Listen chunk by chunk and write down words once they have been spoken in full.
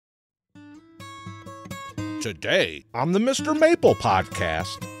Today on the Mr. Maple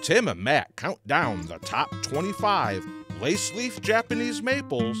podcast, Tim and Matt count down the top 25 Laceleaf Japanese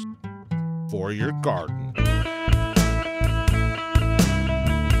maples for your garden.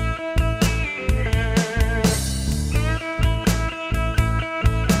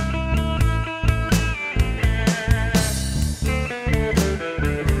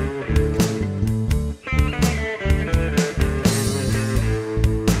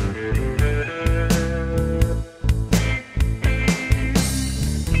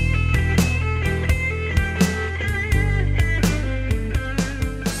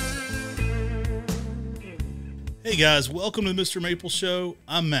 Hey guys, welcome to the Mr. Maple Show.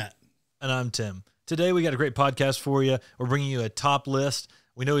 I'm Matt. And I'm Tim. Today we got a great podcast for you. We're bringing you a top list.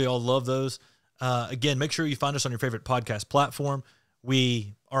 We know you all love those. Again, make sure you find us on your favorite podcast platform.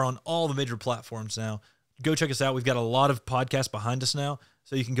 We are on all the major platforms now. Go check us out. We've got a lot of podcasts behind us now,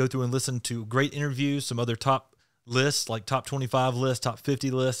 so you can go through and listen to great interviews, some other top lists like top 25 lists, top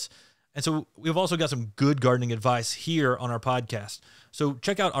 50 lists. And so we've also got some good gardening advice here on our podcast. So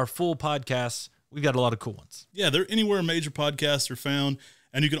check out our full podcasts. We've got a lot of cool ones. Yeah, they're anywhere major podcasts are found.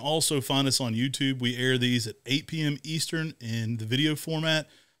 And you can also find us on YouTube. We air these at 8 p.m. Eastern in the video format.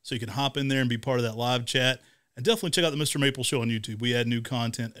 So you can hop in there and be part of that live chat. And definitely check out the Mr. Maple Show on YouTube. We add new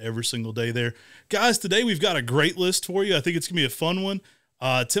content every single day there. Guys, today we've got a great list for you. I think it's going to be a fun one.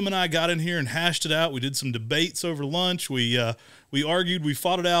 Tim and I got in here and hashed it out. We did some debates over lunch. We argued. We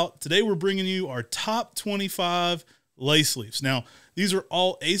fought it out. Today we're bringing you our top 25 Laceleafs. Now, these are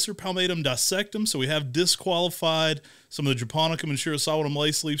all Acer palmatum dissectum, so we have disqualified some of the Japonicum and Shirasawatum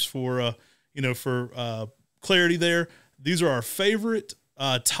Laceleafs for clarity there. These are our favorite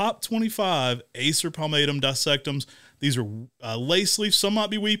top 25 Acer palmatum dissectums. These are Laceleafs. Some might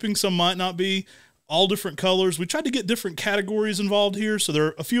be weeping, some might not be. All different colors. We tried to get different categories involved here, so there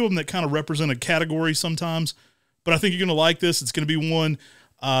are a few of them that kind of represent a category sometimes. But I think you're going to like this. It's going to be one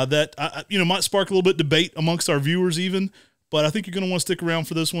that might spark a little bit of debate amongst our viewers even. But I think you're going to want to stick around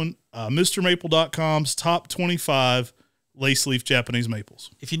for this one. MrMaple.com's top 25 Laceleaf Japanese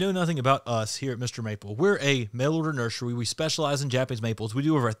maples. If you know nothing about us here at Mr. Maple, we're a mail-order nursery. We specialize in Japanese maples. We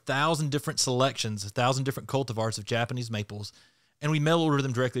do over 1,000 different selections, 1,000 different cultivars of Japanese maples, and we mail-order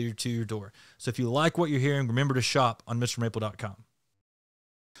them directly to your door. So if you like what you're hearing, remember to shop on MrMaple.com.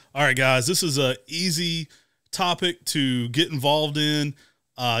 All right, guys, this is an easy topic to get involved in.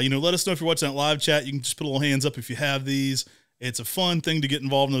 Let us know if you're watching that live chat. You can just put a little hands up if you have these. It's a fun thing to get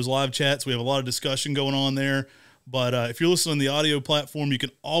involved in those live chats. We have a lot of discussion going on there. But if you're listening on the audio platform, you can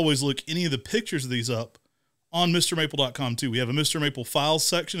always look any of the pictures of these up on MrMaple.com too. We have a MrMaple Files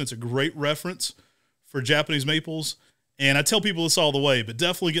section. It's a great reference for Japanese maples. And I tell people this all the way, but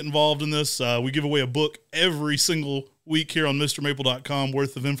definitely get involved in this. We give away a book every single week here on MrMaple.com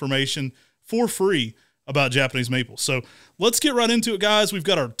worth of information for free about Japanese maples. So let's get right into it, guys. We've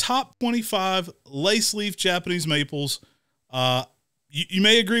got our top 25 Laceleaf Japanese maples. You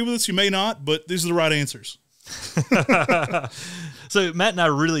may agree with us, you may not, but these are the right answers. So Matt and I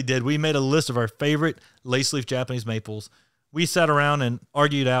really did. We made a list of our favorite Laceleaf Japanese maples. We sat around and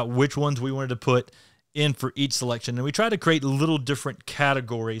argued out which ones we wanted to put in for each selection, and we tried to create little different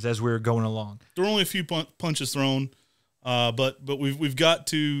categories as we were going along. There were only a few punches thrown, but we've got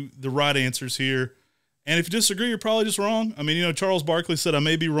to the right answers here. And if you disagree, you're probably just wrong. I mean, Charles Barkley said, I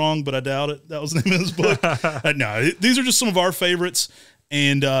may be wrong, but I doubt it. That was the name of his book. No, these are just some of our favorites.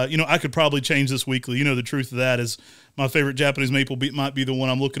 And, I could probably change this weekly. The truth of that is my favorite Japanese maple might be the one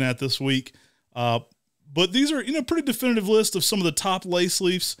I'm looking at this week. But these are, pretty definitive list of some of the top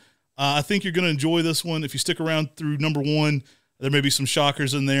Laceleafs. I think you're going to enjoy this one. If you stick around through number one, there may be some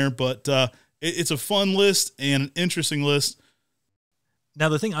shockers in there. But it's a fun list and an interesting list. Now,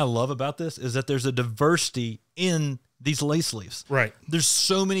 the thing I love about this is that there's a diversity in these Laceleafs. Right. There's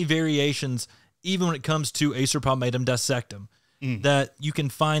so many variations, even when it comes to Acer palmatum dissectum, that you can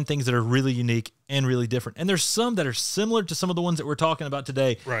find things that are really unique and really different. And there's some that are similar to some of the ones that we're talking about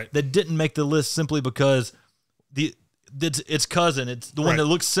today, right, that didn't make the list simply because its cousin, it's the one that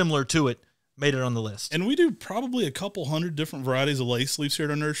looks similar to it, made it on the list. And we do probably a couple hundred different varieties of Laceleafs here at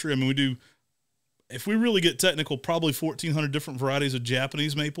our nursery. I mean, we do, if we really get technical, probably 1,400 different varieties of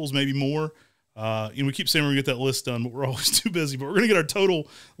Japanese maples, maybe more. We keep saying we're going to get that list done, but we're always too busy. But we're going to get our total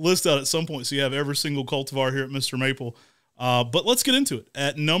list out at some point, so you have every single cultivar here at Mr. Maple. But let's get into it.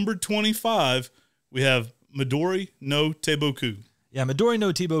 At number 25, we have Midori no Teiboku. Yeah, Midori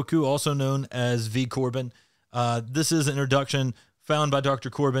no Teiboku, also known as V. Corbin. This is an introduction found by Dr.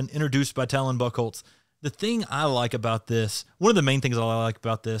 Corbin, introduced by Talon Buchholz. The thing I like about this, one of the main things I like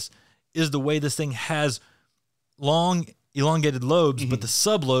about this, is the way this thing has long, elongated lobes, but the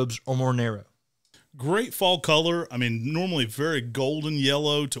sublobes are more narrow. Great fall color. I mean, normally very golden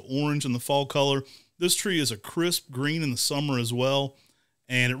yellow to orange in the fall color. This tree is a crisp green in the summer as well,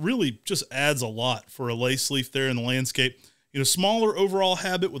 and it really just adds a lot for a lace leaf there in the landscape. You know, smaller overall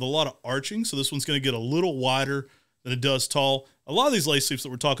habit with a lot of arching, so this one's going to get a little wider than it does tall. A lot of these lace leaves that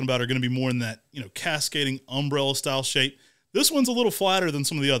we're talking about are going to be more in that, you know, cascading umbrella style shape. This one's a little flatter than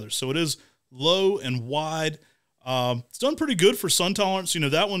some of the others, so it is low and wide. It's done pretty good for sun tolerance. You know,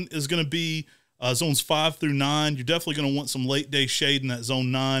 that one is going to be zones 5 through 9. You're definitely going to want some late day shade in that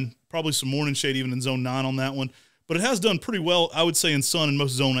zone 9, probably some morning shade even in zone 9 on that one. But it has done pretty well, I would say, in sun in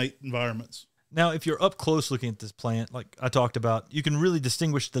most zone 8 environments. Now, if you're up close looking at this plant, like I talked about, you can really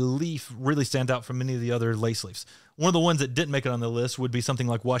distinguish the leaf really stands out from many of the other lace leaves. One of the ones that didn't make it on the list would be something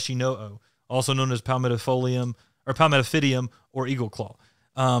like Washinoo, also known as Palmetophydium or Eagle Claw.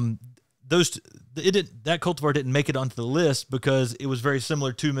 That cultivar didn't make it onto the list because it was very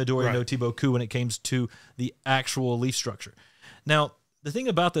similar to Midori no Tiboku when it came to the actual leaf structure. Now, the thing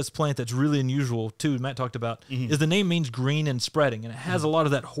about this plant that's really unusual, too, Matt talked about, is the name means green and spreading, and it has a lot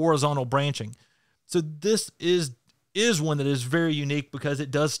of that horizontal branching. So this is one that is very unique because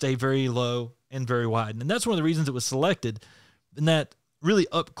it does stay very low and very wide. And that's one of the reasons it was selected, and that really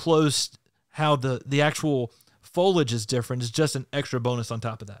up close how the actual foliage is different is just an extra bonus on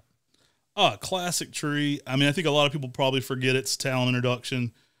top of that. Classic tree. I mean, I think a lot of people probably forget its talent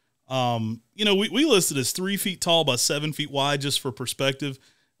introduction. You know, we listed as 3 feet tall by 7 feet wide, just for perspective.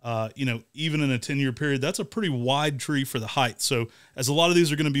 You know, even in a 10-year period, that's a pretty wide tree for the height. So as a lot of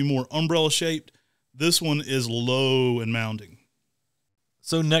these are going to be more umbrella shaped, this one is low and mounding.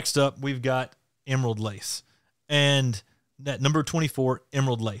 So next up, we've got emerald lace, and at number 24,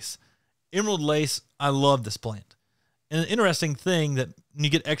 emerald lace. Emerald lace, I love this plant. And an interesting thing that when you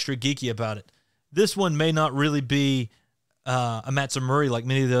get extra geeky about it, this one may not really be a Matsumuri like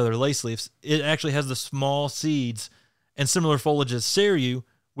many of the other lace leaves. It actually has the small seeds and similar foliage as Cereus,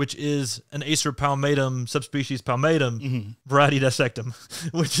 which is an Acer palmatum, subspecies palmatum, variety dissectum,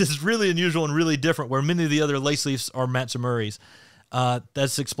 which is really unusual and really different, where many of the other lace leaves are Matsumuris.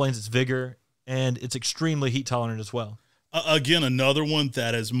 That explains its vigor, and it's extremely heat tolerant as well. Again, another one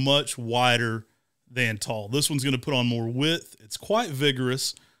that is much wider than tall. This one's going to put on more width. It's quite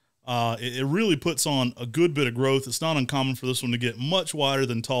vigorous. It really puts on a good bit of growth. It's not uncommon for this one to get much wider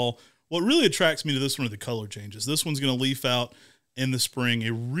than tall. What really attracts me to this one are the color changes. This one's going to leaf out in the spring,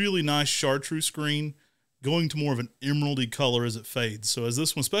 a really nice chartreuse green, going to more of an emeraldy color as it fades. So as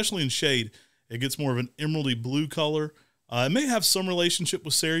this one, especially in shade, it gets more of an emeraldy blue color. It may have some relationship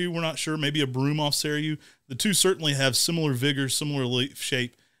with Cereus. We're not sure. Maybe a broom off Cereus. The two certainly have similar vigor, similar leaf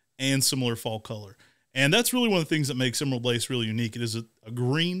shape, and similar fall color. And that's really one of the things that makes emerald lace really unique. It is a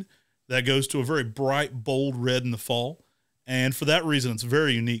green that goes to a very bright, bold red in the fall. And for that reason, it's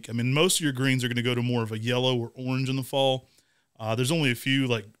very unique. I mean, most of your greens are going to go to more of a yellow or orange in the fall. There's only a few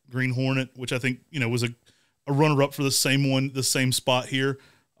like Green Hornet, which I think, you know, was a runner-up for the same spot here.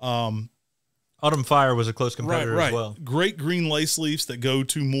 Autumn Fire was a close competitor as well. Great green lace leaves that go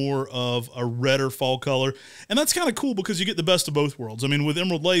to more of a redder fall color. And that's kind of cool because you get the best of both worlds. I mean, with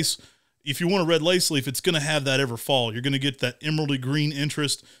emerald lace, if you want a red lace leaf, it's going to have that ever fall. You're going to get that emeraldy green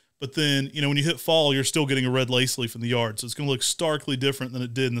interest, but then, you know, when you hit fall, you're still getting a red lace leaf in the yard. So it's going to look starkly different than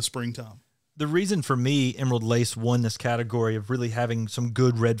it did in the springtime. The reason for me emerald lace won this category of really having some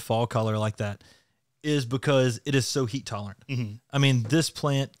good red fall color like that is because it is so heat tolerant. I mean, this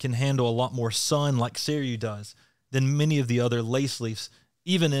plant can handle a lot more sun like Cereus does than many of the other lace leaves,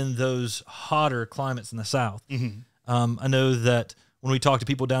 even in those hotter climates in the South. I know that when we talk to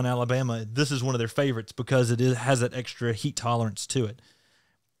people down in Alabama, this is one of their favorites because it has that extra heat tolerance to it.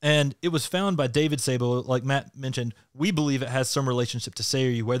 And it was found by David Sabo, like Matt mentioned. We believe it has some relationship to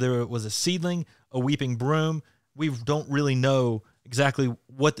Cereus, whether it was a seedling, a weeping broom. We don't really know exactly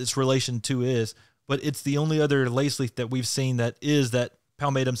what its relation to is, but it's the only other lace leaf that we've seen that is that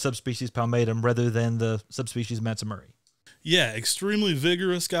palmatum subspecies palmatum rather than the subspecies Matsumuri. Yeah, extremely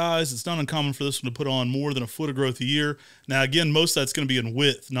vigorous, guys. It's not uncommon for this one to put on more than a foot of growth a year. Now, again, most of that's going to be in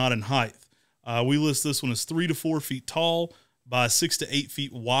width, not in height. We list this one as 3 to 4 feet tall by 6 to 8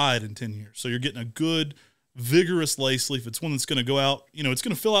 feet wide in 10 years. So you're getting a good, vigorous lace leaf. It's one that's going to go out, you know, it's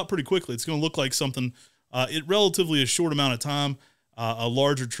going to fill out pretty quickly. It's going to look like something in relatively a short amount of time. A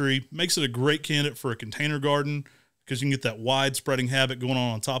larger tree makes it a great candidate for a container garden because you can get that wide spreading habit going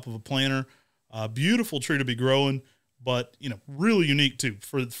on top of a planter. Beautiful tree to be growing, but, you know, really unique too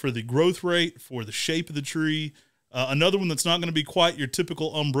for the growth rate, for the shape of the tree. Another one that's not going to be quite your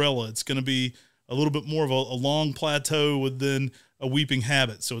typical umbrella. It's going to be a little bit more of a long plateau within a weeping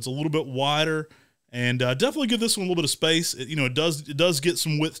habit. So it's a little bit wider, and definitely give this one a little bit of space. It does get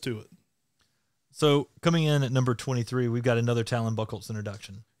some width to it. So coming in at number 23, we've got another Talon Buckholz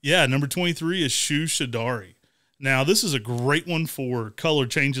introduction. Yeah, number 23 is Shu Shidari. Now, this is a great one for color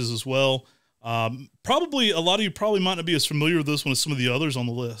changes as well. Probably a lot of you probably might not be as familiar with this one as some of the others on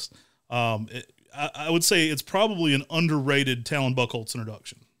the list. I would say it's probably an underrated Talon Buckholz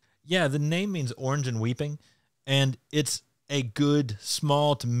introduction. Yeah, the name means orange and weeping, and it's a good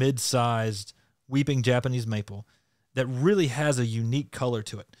small to mid-sized weeping Japanese maple that really has a unique color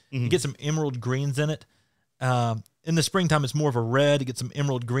to it. You get some emerald greens in it. In the springtime, it's more of a red. You get some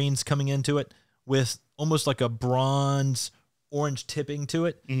emerald greens coming into it with almost like a bronze orange tipping to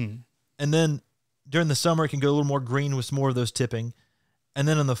it. And then during the summer, it can go a little more green with some more of those tipping. And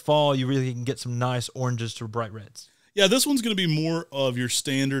then in the fall, you really can get some nice oranges to bright reds. Yeah, this one's going to be more of your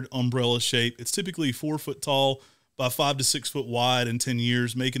standard umbrella shape. It's typically 4 foot tall by 5 to 6 foot wide in 10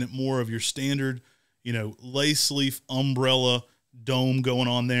 years, making it more of your standard, lace leaf umbrella dome going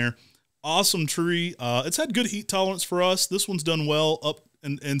on there. Awesome tree. It's had good heat tolerance for us. This one's done well up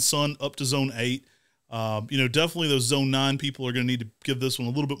in sun up to zone 8. Definitely those zone 9 people are going to need to give this one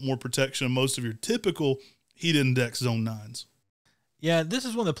a little bit more protection than most of your typical heat index zone 9s. Yeah, this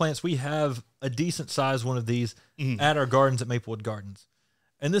is one of the plants we have a decent size one of these at our gardens at Maplewood Gardens.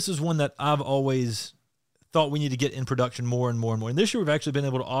 And this is one that I've always thought we need to get in production more and more and more. And this year we've actually been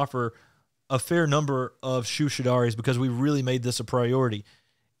able to offer a fair number of Shu Shidaris because we really made this a priority.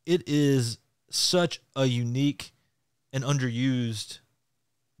 It is such a unique and underused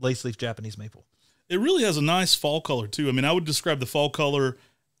lace leaf Japanese maple. It really has a nice fall color too. I mean, I would describe the fall color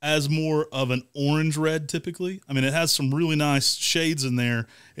as more of an orange red typically. I mean, it has some really nice shades in there.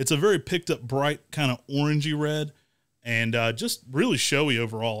 It's a very picked up bright kind of orangey red and just really showy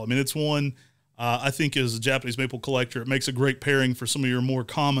overall. I mean, it's one I think as a Japanese maple collector, it makes a great pairing for some of your more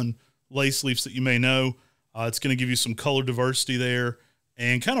common lace leaves that you may know. It's going to give you some color diversity there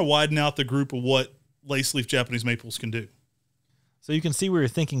and kind of widen out the group of what lace leaf Japanese maples can do. So you can see where you're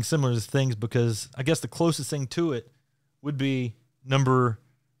thinking similar things because I guess the closest thing to it would be number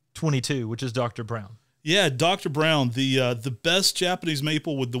 22, which is Dr. Brown. Yeah, Dr. Brown, the best Japanese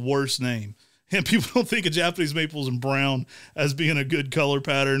maple with the worst name. And people don't think of Japanese maples and brown as being a good color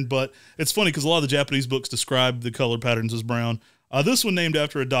pattern, but it's funny because a lot of the Japanese books describe the color patterns as brown. This one named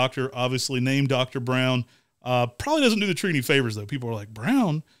after a doctor, obviously named Dr. Brown. Probably doesn't do the tree any favors, though. People are like,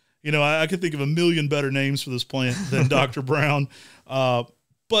 Brown? I could think of a million better names for this plant than Dr. Brown.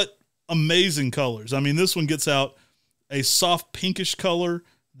 But amazing colors. I mean, this one gets out a soft pinkish color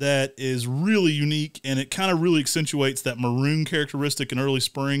that is really unique, and it kind of really accentuates that maroon characteristic in early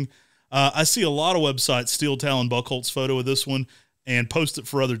spring. I see a lot of websites steal Talon Buckholz photo of this one and post it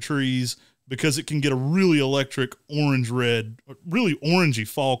for other trees because it can get a really electric orange-red, really orangey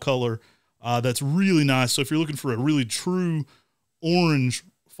fall color that's really nice. So if you're looking for a really true orange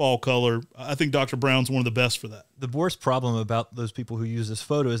fall color, I think Dr. Brown's one of the best for that. The worst problem about those people who use this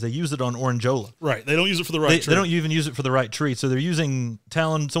photo is they use it on Orangeola. Right. They don't use it for the right tree. They don't even use it for the right tree. So they're using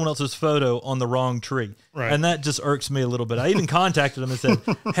someone else's photo on the wrong tree. Right. And that just irks me a little bit. I even contacted them and said,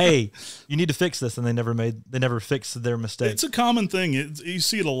 hey, you need to fix this. And they never fixed their mistake. It's a common thing. You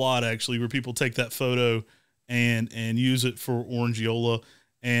see it a lot, actually, where people take that photo and use it for Orangeola.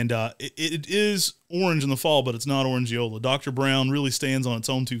 And it is orange in the fall, but it's not Orangeola. Dr. Brown really stands on its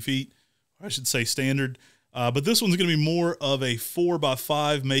own 2 feet, or I should say standard. But this one's going to be more of a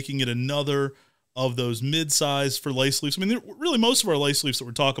 4x5, making it another of those mid-size for lace leaves. I mean, really most of our lace leaves that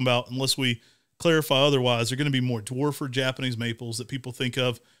we're talking about, unless we clarify otherwise, are going to be more dwarfer Japanese maples that people think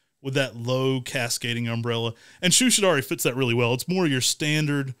of with that low cascading umbrella. And Shu Shidari fits that really well. It's more your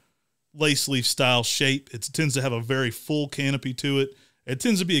standard lace leaf style shape. It tends to have a very full canopy to it. It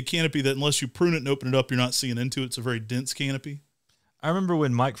tends to be a canopy that unless you prune it and open it up, you're not seeing into it. It's a very dense canopy. I remember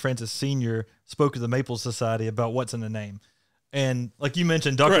when Mike Francis Sr. spoke to the Maple Society about what's in the name. And like you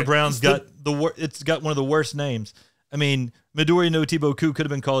mentioned, Dr. Right. Brown's it's got one of the worst names. I mean, Midori no Tiboku could have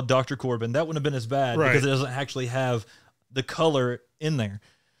been called Dr. Corbin. That wouldn't have been as bad because it doesn't actually have the color in there.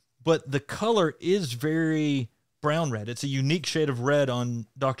 But the color is very brown red. It's a unique shade of red on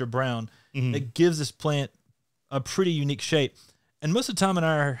Dr. Brown. It gives this plant a pretty unique shape. And most of the time in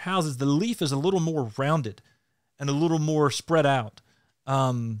our houses, the leaf is a little more rounded and a little more spread out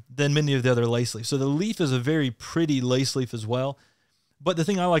than many of the other lace leaves. So the leaf is a very pretty lace leaf as well. But the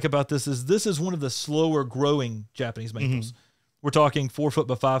thing I like about this is one of the slower growing Japanese maples. We're talking 4 foot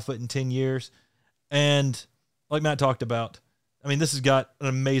by 5 foot in 10 years. And like Matt talked about, I mean, this has got an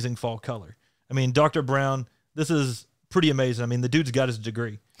amazing fall color. I mean, Dr. Brown, this is pretty amazing. I mean, the dude's got his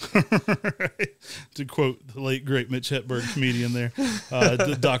degree. To quote the late great Mitch Hedberg, comedian there,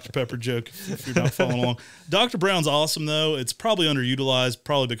 the Dr. Pepper joke, if you're not following along. Dr. Brown's awesome, though. It's probably underutilized,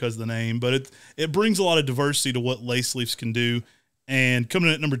 probably because of the name, but it brings a lot of diversity to what Laceleafs can do. And coming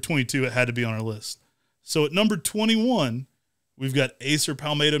in at number 22, it had to be on our list. So at number 21, we've got Acer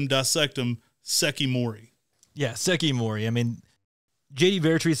palmatum dissectum sekimori. Yeah, sekimori. I mean, J.D.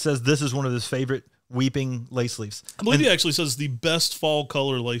 Veritrees says this is one of his favorite weeping Laceleafs. I believe he actually says the best fall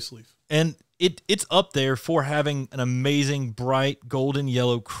color Laceleaf. And it's up there for having an amazing, bright, golden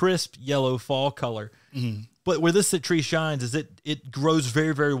yellow, crisp yellow fall color. Mm-hmm. But where this tree shines is it grows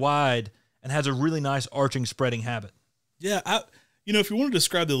very, very wide and has a really nice arching, spreading habit. Yeah, if you want to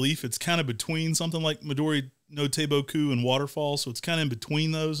describe the leaf, it's kind of between something like Midori no Teiboku and Waterfall, so it's kind of in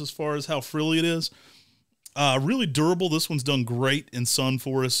between those as far as how frilly it is. Really durable. This one's done great in sun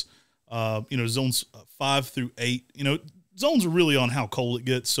for us. Zones 5 through 8. Zones are really on how cold it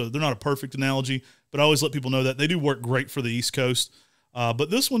gets, so they're not a perfect analogy, but I always let people know that they do work great for the East Coast. But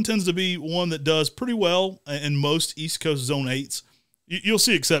this one tends to be one that does pretty well in most East Coast Zone 8s. You'll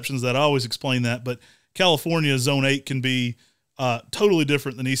see exceptions to that. I always explain that, but California Zone 8 can be totally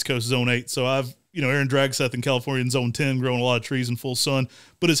different than East Coast Zone 8. So I've, Aaron Dragseth in California in Zone 10 growing a lot of trees in full sun,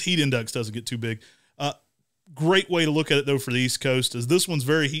 but his heat index doesn't get too big. Great way to look at it, though, for the East Coast is this one's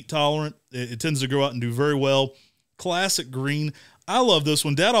very heat tolerant. It tends to grow out and do very well. Classic green. I love this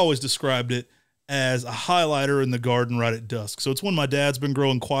one. Dad always described it as a highlighter in the garden right at dusk. So it's one my dad's been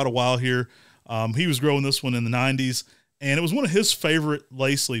growing quite a while here. He was growing this one in the 90s, and it was one of his favorite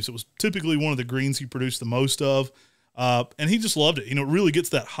Laceleafs. It was typically one of the greens he produced the most of, and he just loved it. It really gets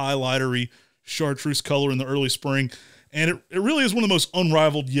that highlightery chartreuse color in the early spring, and it really is one of the most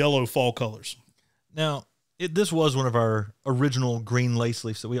unrivaled yellow fall colors. Now, this was one of our original green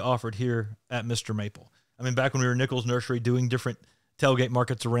Laceleafs that we offered here at Mr. Maple. I mean, back when we were Nichols Nursery doing different tailgate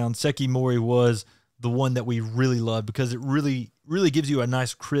markets around, sekimori was the one that we really loved because it really, really gives you a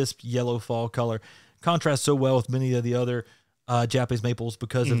nice, crisp yellow fall color. Contrasts so well with many of the other Japanese maples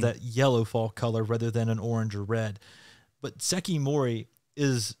because of that yellow fall color rather than an orange or red. But sekimori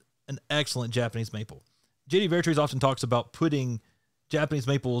is an excellent Japanese maple. J.D. Veritrees often talks about putting Japanese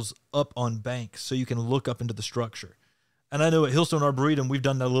maples up on banks so you can look up into the structure. And I know at Hillstone Arboretum, we've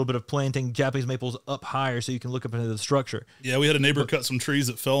done a little bit of planting Japanese maples up higher so you can look up into the structure. Yeah, we had a neighbor cut some trees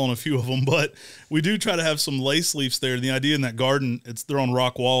that fell on a few of them, but we do try to have some Laceleafs there. And the idea in that garden, they're on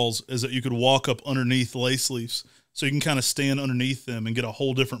rock walls, is that you could walk up underneath Laceleafs so you can kind of stand underneath them and get a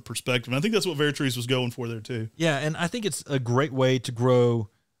whole different perspective. And I think that's what Veritrees was going for there too. Yeah, and I think it's a great way to grow,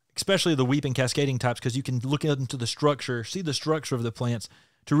 especially the weeping cascading types, because you can look into the structure, see the structure of the plants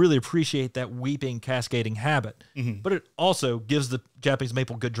to really appreciate that weeping cascading habit. But it also gives the Japanese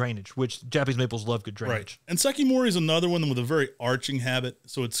maple good drainage, which Japanese maples love good drainage. Right. And sekimori is another one with a very arching habit,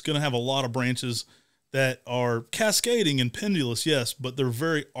 so it's going to have a lot of branches that are cascading and pendulous, yes, but they're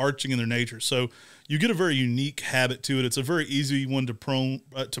very arching in their nature. So you get a very unique habit to it. It's a very easy one to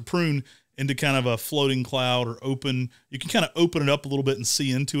prune into kind of a floating cloud or open. You can kind of open it up a little bit and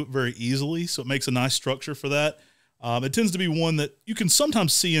see into it very easily, so it makes a nice structure for that. It tends to be one that you can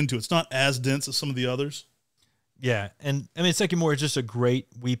sometimes see into. It's not as dense as some of the others. Yeah, and I mean, sekimori is just a great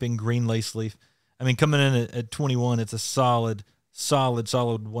weeping green Laceleaf. I mean, coming in at 21, it's a solid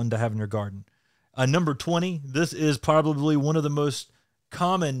one to have in your garden. Number 20, this is probably one of the most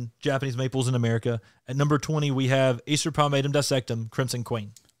common Japanese maples in America. At number 20, we have Acer palmatum dissectum, Crimson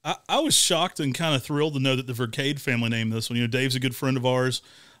Queen. I was shocked and kind of thrilled to know that the Vercade family named this one. Dave's a good friend of ours.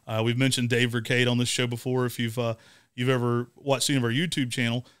 We've mentioned Dave Vercade on this show before. If you've ever watched any of our YouTube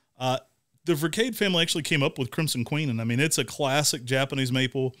channel, the Vercade family actually came up with Crimson Queen, and I mean it's a classic Japanese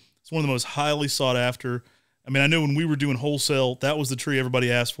maple. It's one of the most highly sought after. I mean, I know when we were doing wholesale, that was the tree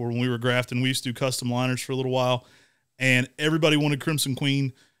everybody asked for. When we were grafting, we used to do custom liners for a little while, and everybody wanted Crimson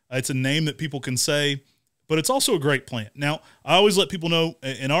Queen. It's a name that people can say, but it's also a great plant. Now, I always let people know,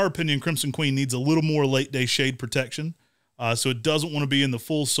 in our opinion, Crimson Queen needs a little more late-day shade protection. So it doesn't want to be in the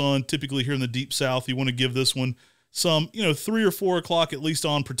full sun. Typically here in the deep south, you want to give this one some, 3 or 4 o'clock at least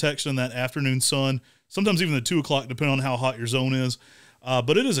on protection in that afternoon sun, sometimes even the 2 o'clock, depending on how hot your zone is.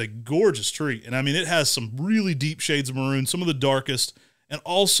 But it is a gorgeous tree. And I mean, it has some really deep shades of maroon, some of the darkest. And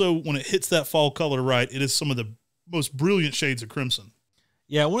also when it hits that fall color right, it is some of the most brilliant shades of crimson.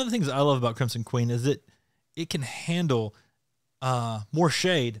 Yeah, one of the things I love about Crimson Queen is that it can handle more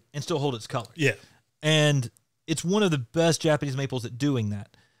shade and still hold its color. Yeah. And it's one of the best Japanese maples at doing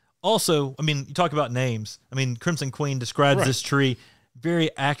that. Also, I mean, you talk about names. I mean, Crimson Queen describes this tree very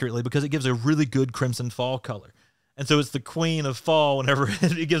accurately because it gives a really good crimson fall color. And so it's the queen of fall whenever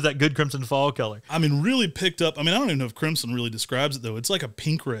it gives that good crimson fall color. I mean, really picked up. I mean, I don't even know if crimson really describes it though. It's like a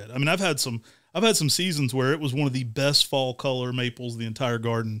pink red. I mean, I've had some seasons where it was one of the best fall color maples in the entire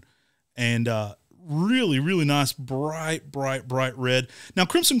garden, and really, really nice, bright red. Now,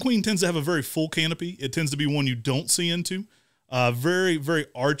 Crimson Queen tends to have a very full canopy. It tends to be one you don't see into. Very, very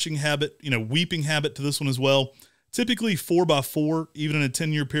arching habit, weeping habit to this one as well. Typically 4x4, even in a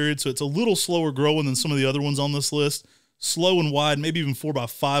 10-year period. So it's a little slower growing than some of the other ones on this list. Slow and wide, maybe even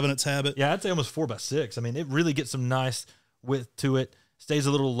 4x5 in its habit. Yeah, I'd say almost 4x6. I mean, it really gets some nice width to it, stays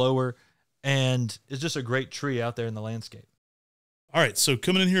a little lower, and it's just a great tree out there in the landscape. All right, so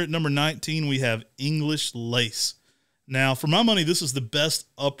coming in here at number 19, we have English Lace. Now, for my money, this is the best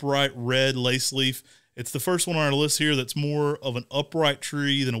upright red lace leaf. It's the first one on our list here that's more of an upright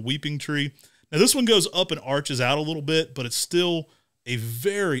tree than a weeping tree. Now, this one goes up and arches out a little bit, but it's still a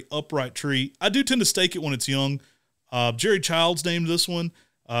very upright tree. I do tend to stake it when it's young. Jerry Childs named this one.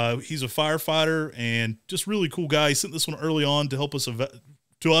 He's a firefighter and just really cool guy. He sent this one early on to help us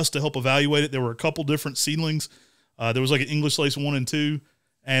to help evaluate it. There were a couple different seedlings. There was like an English Lace 1 and 2,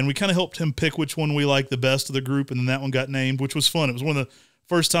 and we kind of helped him pick which one we liked the best of the group, and then that one got named, which was fun. It was one of the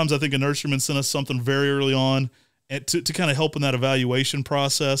first times I think a nurseryman sent us something very early on to kind of help in that evaluation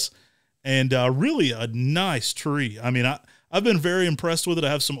process. And really a nice tree. I mean, I've been very impressed with it. I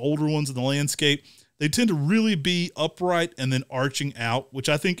have some older ones in the landscape. They tend to really be upright and then arching out, which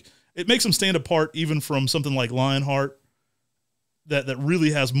I think it makes them stand apart even from something like Lionheart that really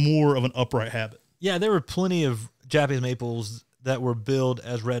has more of an upright habit. Yeah, there were plenty of Japanese maples that were billed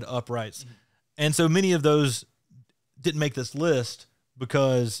as red uprights. Mm-hmm. And so many of those didn't make this list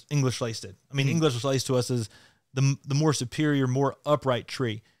because English Lace did. I mean, mm-hmm. English Lace to us is the more superior, more upright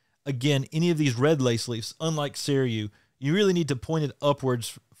tree. Again, any of these red lace leaves, unlike Cereus, you really need to point it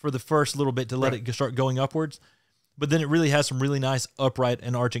upwards for the first little bit to let it start going upwards. But then it really has some really nice upright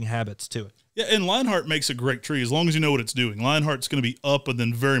and arching habits to it. Yeah, and Lionheart makes a great tree as long as you know what it's doing. Lionheart's going to be up and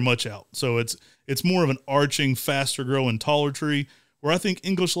then very much out. So it's more of an arching, faster growing, taller tree, where I think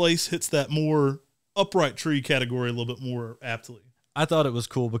English Lace hits that more upright tree category a little bit more aptly. I thought it was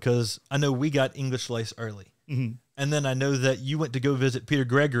cool because I know we got English Lace early. Mm-hmm. And then I know that you went to go visit Peter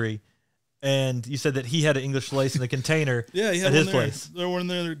Gregory, and you said that he had an English Lace in a container yeah, he had at his place. There were in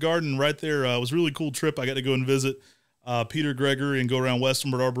their garden right there. It was a really cool trip. I got to go and visit Peter Gregory and go around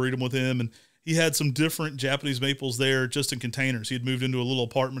Westonbird Arboretum with him, and he had some different Japanese maples there just in containers. He had moved into a little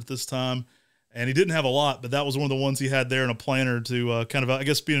apartment this time, and he didn't have a lot, but that was one of the ones he had there in a planter to kind of, I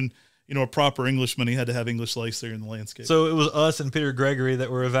guess, being a proper Englishman, he had to have English Lace there in the landscape. So it was us and Peter Gregory that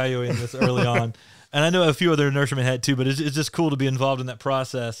were evaluating this early on. And I know a few other nurserymen had too, but it's just cool to be involved in that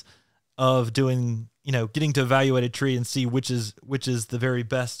process of doing, getting to evaluate a tree and see which is the very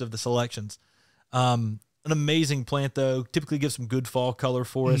best of the selections. An amazing plant though, typically gives some good fall color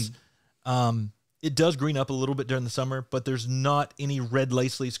for us. It does green up a little bit during the summer, but there's not any red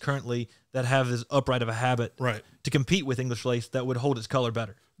lace leaves currently that have this upright of a habit to compete with English Lace that would hold its color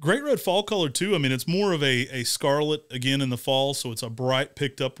better. Great red fall color too. I mean, it's more of a scarlet again in the fall, so it's a bright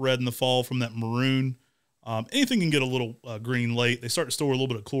picked up red in the fall from that maroon. Anything can get a little green late. They start to store a little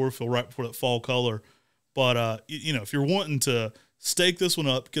bit of chlorophyll right before that fall color. But if you're wanting to stake this one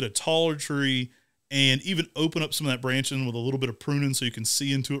up, get a taller tree, and even open up some of that branching with a little bit of pruning so you can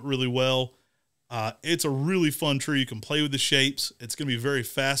see into it really well. It's a really fun tree. You can play with the shapes. It's going to be very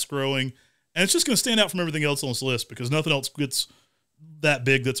fast growing, and it's just going to stand out from everything else on this list because nothing else gets that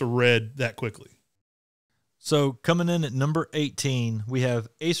big that's a red that quickly. So coming in at number 18, we have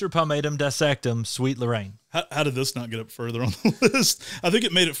Acer palmatum dissectum Sweet Lorraine. How did this not get up further on the list? I think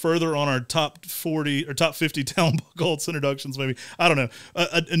it made it further on our top 40 or top 50 Talon Buckholz introductions, maybe. I don't know.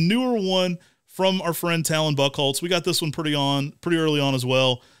 A newer one from our friend Talon Buckholz. We got this one pretty early on as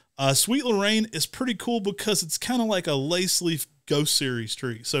well. Sweet Lorraine is pretty cool because it's kind of like a Laceleaf Ghost Series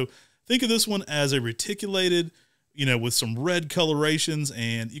tree. So think of this one as a reticulated, with some red colorations,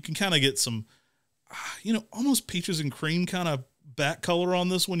 and you can kind of get some, almost peaches and cream kind of back color on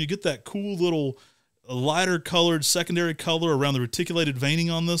this one. You get that cool little lighter colored secondary color around the reticulated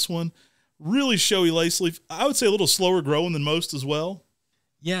veining on this one. Really showy Laceleaf. I would say a little slower growing than most as well.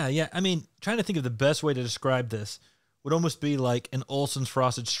 Yeah. I mean, trying to think of the best way to describe this would almost be like an Olson's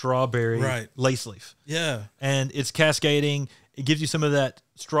Frosted Strawberry Laceleaf. Yeah. And it's cascading. It gives you some of that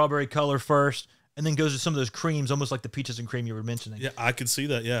strawberry color first, and then goes to some of those creams, almost like the peaches and cream you were mentioning. Yeah, I could see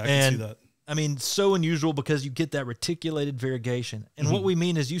that. Yeah, I can see that. I mean, so unusual because you get that reticulated variegation. And what we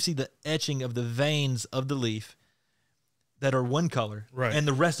mean is you see the etching of the veins of the leaf that are one color, and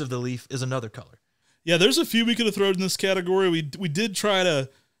the rest of the leaf is another color. Yeah, there's a few we could have thrown in this category. We did try to,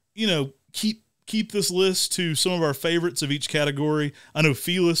 keep keep this list to some of our favorites of each category. I know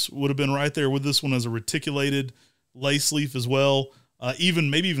Felis would have been right there with this one as a reticulated lace leaf as well.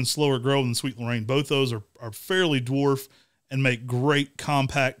 Maybe even slower grow than Sweet Lorraine. Both those are fairly dwarf and make great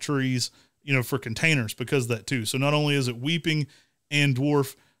compact trees, for containers because of that too. So not only is it weeping and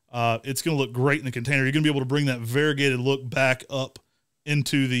dwarf, it's going to look great in the container. You're going to be able to bring that variegated look back up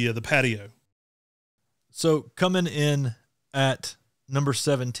into the patio. So coming in at number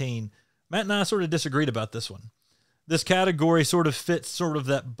 17, Matt and I sort of disagreed about this one. This category sort of fits sort of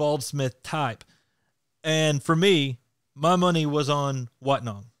that Baldsmith type. And for me, my money was on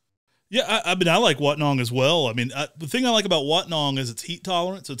Watnong. Yeah, I like Watnong as well. The thing I like about Watnong is its heat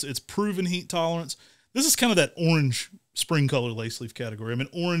tolerance. It's proven heat tolerance. This is kind of that orange spring color lace leaf category.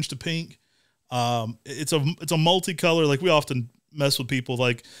 Orange to pink. It's a multicolor. Like we often mess with people.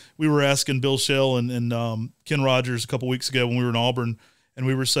 Like we were asking Bill Shell and Ken Rogers a couple weeks ago when we were in Auburn, and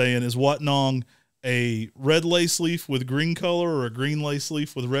we were saying, is Watnong a red lace leaf with green color or a green lace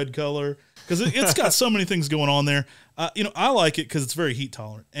leaf with red color? Because it's got so many things going on there. I like it because it's very heat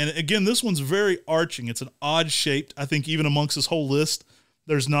tolerant. And again, this one's very arching. It's an odd shaped. I think even amongst this whole list,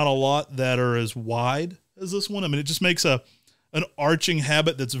 there's not a lot that are as wide as this one. It just makes an arching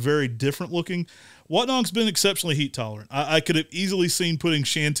habit that's very different looking. Watnong's been exceptionally heat tolerant. I could have easily seen putting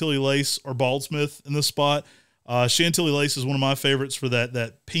Chantilly lace or Baldsmith in this spot. Chantilly lace is one of my favorites for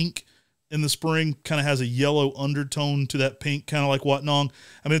that pink in the spring. Kind of has a yellow undertone to that pink, kind of like Watnong.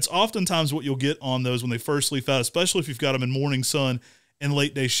 It's oftentimes what you'll get on those when they first leaf out, especially if you've got them in morning sun and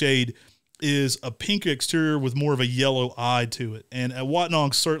late day shade, is a pink exterior with more of a yellow eye to it. And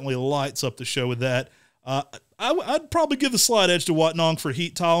Watnong certainly lights up the show with that. I'd probably give the slight edge to Watnong for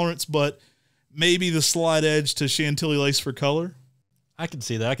heat tolerance, but maybe the slight edge to Chantilly lace for color. I can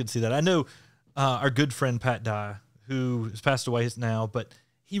see that. I know our good friend Pat Dye, who has passed away now, but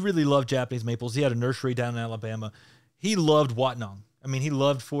he really loved Japanese maples. He had a nursery down in Alabama. He loved Watnong. He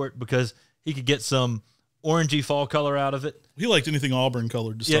loved for it because he could get some orangey fall color out of it. He liked anything auburn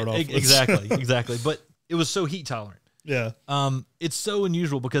colored to start off with. Exactly. But it was so heat tolerant. Yeah. It's so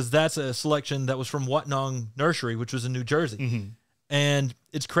unusual because that's a selection that was from Watnong Nursery, which was in New Jersey. Mm-hmm. And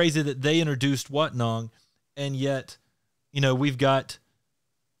it's crazy that they introduced Watnong, and yet, we've got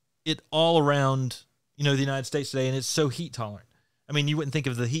it all around, the United States today, and it's so heat tolerant. You wouldn't think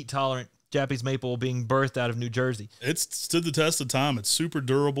of the heat tolerant Japanese maple being birthed out of New Jersey. It's stood the test of time. It's super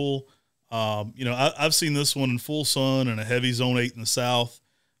durable. I've seen this one in full sun and a heavy zone 8 in the south,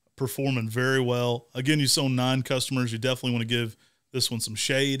 performing very well. Again, you zone 9 customers, you definitely want to give this one some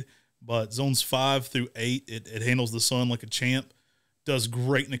shade, but zones 5 through 8, it handles the sun like a champ, does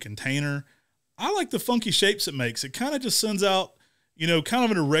great in a container. I like the funky shapes it makes. It kind of just sends out, kind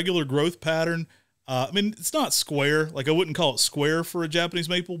of an irregular growth pattern. It's not square. Like I wouldn't call it square for a Japanese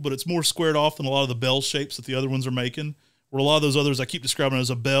maple, but it's more squared off than a lot of the bell shapes that the other ones are making, where a lot of those others I keep describing as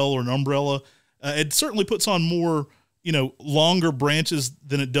a bell or an umbrella. It certainly puts on more, longer branches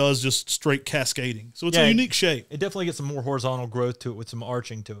than it does just straight cascading. So it's a unique shape. It definitely gets some more horizontal growth to it with some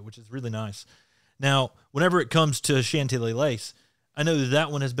arching to it, which is really nice. Now, whenever it comes to Chantilly lace, I know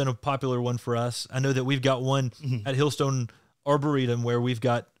that one has been a popular one for us. I know that we've got one at Hillstone Arboretum where we've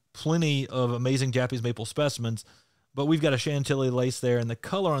got plenty of amazing Japanese maple specimens, but we've got a Chantilly lace there, and the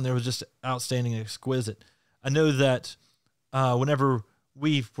color on there was just outstanding and exquisite. I know that whenever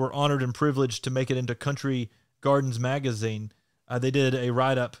we were honored and privileged to make it into Country Gardens magazine, they did a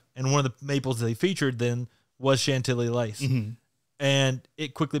write-up, and one of the maples they featured then was Chantilly lace. Mm-hmm. And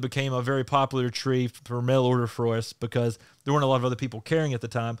it quickly became a very popular tree for mail order for us because there weren't a lot of other people carrying at the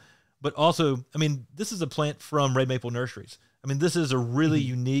time. But also, this is a plant from Red Maple Nurseries. This is a really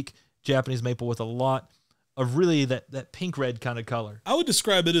unique Japanese maple with a lot of really that pink-red kind of color. I would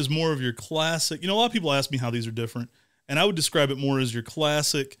describe it as more of your classic, a lot of people ask me how these are different, and I would describe it more as your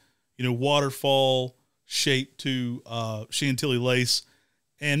classic, waterfall shape to Chantilly lace,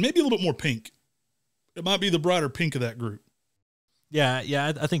 and maybe a little bit more pink. It might be the brighter pink of that group.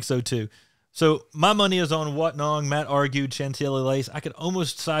 Yeah, I think so too. So my money is on Watnong. Matt argued Chantilly lace. I could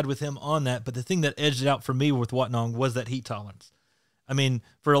almost side with him on that, but the thing that edged it out for me with Watnong was that heat tolerance.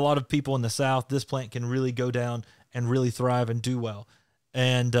 For a lot of people in the South, this plant can really go down and really thrive and do well.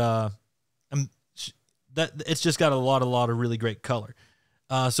 And it's just got a lot of really great color.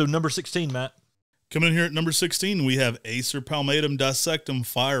 So number 16, Matt. Coming in here at number 16, we have Acer palmatum dissectum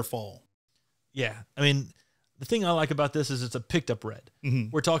Firefall. Yeah, the thing I like about this is it's a picked up red.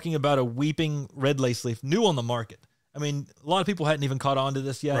 Mm-hmm. We're talking about a weeping red lace leaf, new on the market. A lot of people hadn't even caught on to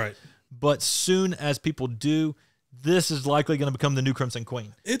this yet. Right. But soon as people do, this is likely going to become the new Crimson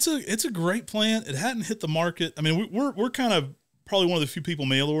Queen. It's a great plant. It hadn't hit the market. We're kind of probably one of the few people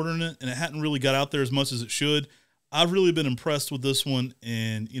mail ordering it, and it hadn't really got out there as much as it should. I've really been impressed with this one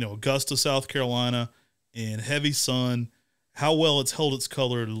in, Augusta, South Carolina, in heavy sun, how well it's held its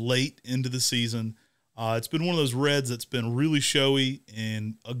color late into the season. It's been one of those reds that's been really showy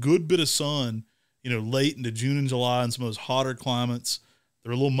and a good bit of sun, late into June and July in some of those hotter climates.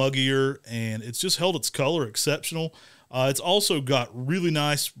 They're a little muggier, and it's just held its color exceptional. It's also got really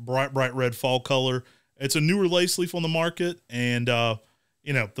nice, bright red fall color. It's a newer Laceleaf on the market, and,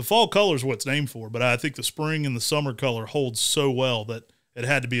 the fall color is what it's named for, but I think the spring and the summer color holds so well that it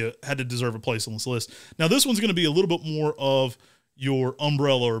had to deserve a place on this list. Now, this one's going to be a little bit more of your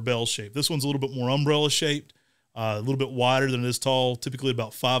umbrella or bell shape. This one's a little bit more umbrella shaped, a little bit wider than it is tall, typically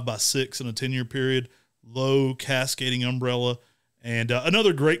about 5x6 in a 10-year period, low cascading umbrella. And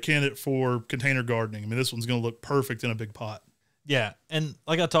another great candidate for container gardening. I mean, this one's going to look perfect in a big pot. Yeah, and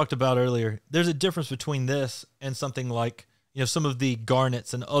like I talked about earlier, there's a difference between this and something like, some of the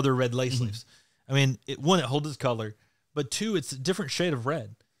garnets and other red Laceleafs. I mean, one, it holds its color, but two, it's a different shade of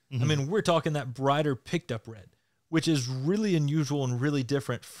red. I mean, we're talking that brighter picked up red, which is really unusual and really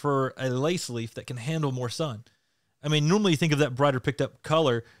different for a Laceleaf that can handle more sun. I mean, normally you think of that brighter picked up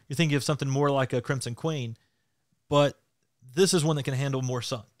color, you're thinking of something more like a Crimson Queen, but this is one that can handle more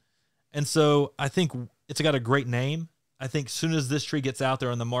sun. And so I think it's got a great name. I think as soon as this tree gets out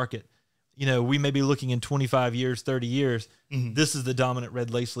there on the market, we may be looking in 25 years, 30 years, this is the dominant red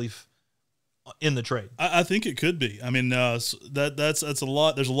Laceleaf in the trade. I think it could be. I mean, that's a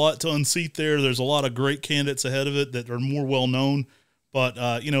lot. There's a lot to unseat there. There's a lot of great candidates ahead of it that are more well known. But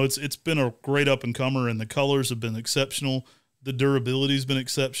it's been a great up and comer, and the colors have been exceptional. The durability has been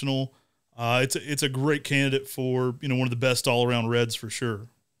exceptional. It's a great candidate for one of the best all around reds for sure.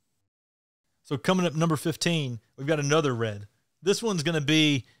 So coming up number 15, we've got another red. This one's going to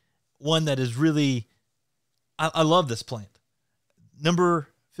be one that is really, I love this plant. Number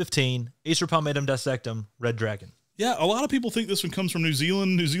 15, Acer palmatum dissectum, red dragon. Yeah, a lot of people think this one comes from New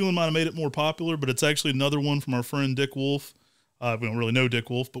Zealand. New Zealand might have made it more popular, but it's actually another one from our friend Dick Wolf. We don't really know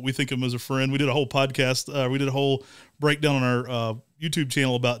Dick Wolf, but we think of him as a friend. We did a whole podcast. We did a whole breakdown on our YouTube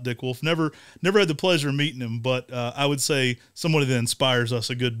channel about Dick Wolf. Never had the pleasure of meeting him, but I would say somebody that inspires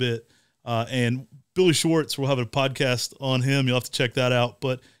us a good bit. And Billy Schwartz, we'll have a podcast on him. You'll have to check that out.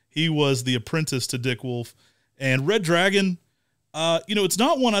 But he was the apprentice to Dick Wolf. And Red Dragon, it's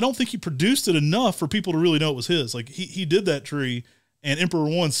not one, I don't think he produced it enough for people to really know it was his. Like, he did that tree, and Emperor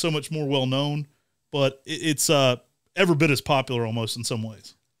One's so much more well-known, but it's every bit as popular almost in some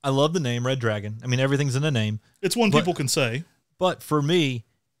ways. I love the name Red Dragon. I mean, everything's in a name. It's one people can say. But for me,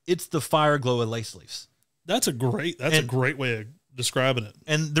 it's the fire glow of Laceleafs. That's a great way of describing it.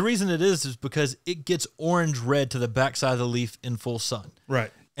 And the reason it is because it gets orange red to the backside of the leaf in full sun.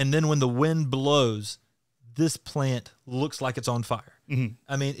 Right. And then when the wind blows, this plant looks like it's on fire.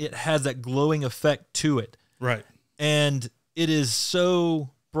 I mean, it has that glowing effect to it. Right. And it is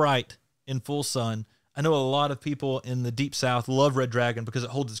so bright in full sun. I know a lot of people in the deep south love Red Dragon because it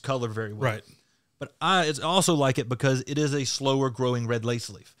holds its color very well. Right. But I also like it because it is a slower growing red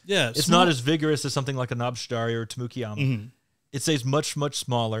Laceleaf. Yeah. It's not as vigorous as something like a Knobstari or Tamukiyama. It stays much, much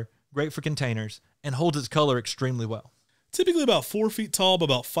smaller, great for containers, and holds its color extremely well. Typically about 4 feet tall, but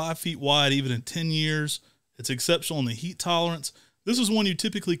about 5 feet wide, even in 10 years. It's exceptional in the heat tolerance. This is one you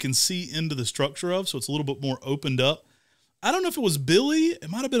typically can see into the structure of, so it's a little bit more opened up. I don't know if it was Billy, it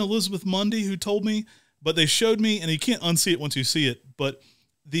might have been Elizabeth Mundy who told me, but they showed me, and you can't unsee it once you see it, but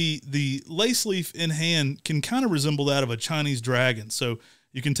the Laceleaf in hand can kind of resemble that of a Chinese dragon. So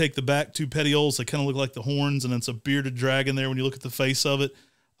you can take the back two petioles, they kind of look like the horns, and it's a bearded dragon there when you look at the face of it.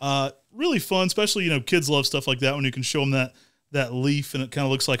 Really fun, especially, kids love stuff like that when you can show them that leaf and it kind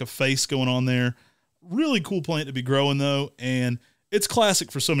of looks like a face going on there. Really cool plant to be growing though, and it's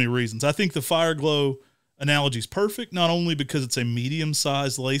classic for so many reasons. I think the fire glow analogy is perfect, not only because it's a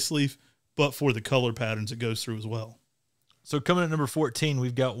medium-sized Laceleaf, but for the color patterns it goes through as well. So coming at number 14,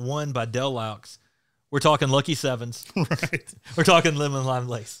 we've got one by Del Laux. We're talking Lucky Sevens. Right. We're talking Lemon Lime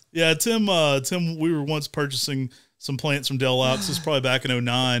Lace. Yeah, Tim, we were once purchasing some plants from Del Laux. This was probably back in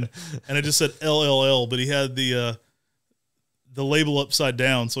 2009, and it just said LLL, but he had the label upside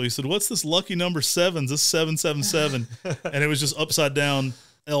down. So he said, "What's this lucky number sevens? This 777," and it was just upside down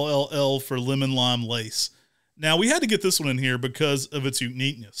LLL for Lemon Lime Lace. Now we had to get this one in here because of its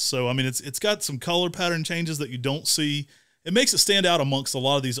uniqueness. So I mean, it's got some color pattern changes that you don't see. It makes it stand out amongst a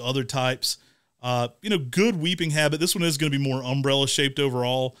lot of these other types. Good weeping habit. This one is going to be more umbrella shaped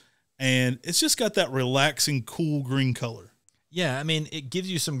overall, and it's just got that relaxing, cool green color. Yeah, I mean, it gives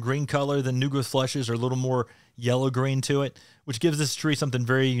you some green color. The new growth flushes are a little more yellow-green to it, which gives this tree something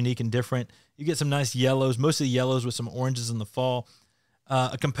very unique and different. You get some nice yellows, mostly yellows with some oranges in the fall.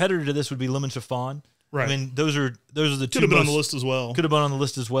 A competitor to this would be lemon chiffon. Right. I mean, those are the two. Could have been on the list as well. Could have been on the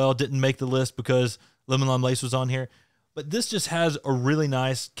list as well. Didn't make the list because lemon lime lace was on here. But this just has a really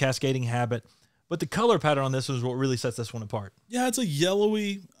nice cascading habit. But the color pattern on this is what really sets this one apart. Yeah, it's a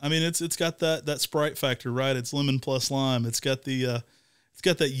yellowy. I mean, it's got that Sprite factor, right? It's lemon plus lime. It's got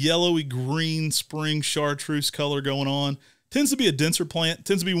that yellowy green spring chartreuse color going on. Tends to be a denser plant.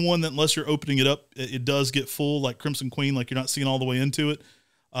 Tends to be one that unless you're opening it up, it does get full, like Crimson Queen, like you're not seeing all the way into it.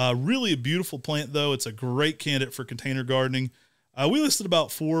 Really a beautiful plant, though. It's a great candidate for container gardening. We listed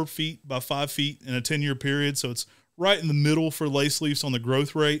about 4 feet by 5 feet in a 10-year period, so it's right in the middle for Laceleafs on the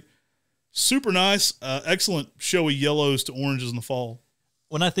growth rate. Super nice, excellent showy yellows to oranges in the fall.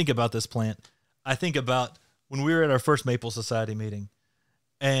 When I think about this plant, I think about when we were at our first Maple Society meeting,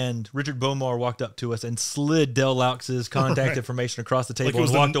 and Richard Bomar walked up to us and slid Del Laux's contact information across the table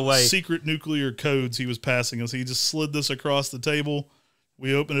and walked away. Secret nuclear codes he was passing us. He just slid this across the table.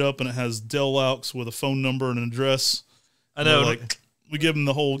 We open it up, and it has Del Laux with a phone number and an address. I know. Like, we give him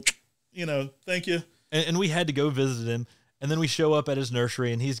the whole, thank you. And we had to go visit him. And then we show up at his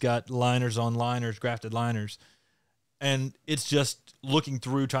nursery, and he's got liners on liners, grafted liners. And it's just looking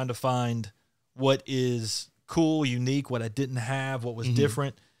through, trying to find what is cool, unique, what I didn't have, what was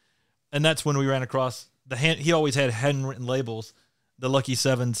different. And that's when we ran across he always had handwritten labels, the Lucky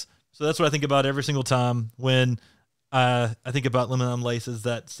Sevens. So that's what I think about every single time when I think about lemon lime laces,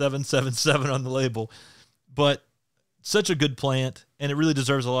 that 777 on the label. But such a good plant, and it really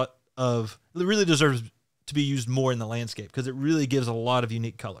deserves to be used more in the landscape because it really gives a lot of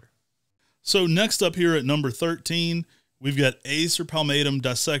unique color. So next up here at number 13, we've got Acer palmatum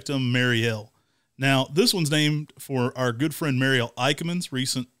dissectum Marielle. Now, this one's named for our good friend Marielle Eikemans,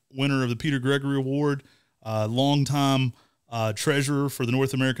 recent winner of the Peter Gregory Award, longtime treasurer for the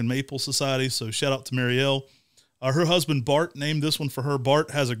North American Maple Society. So shout out to Marielle. Her husband Bart named this one for her.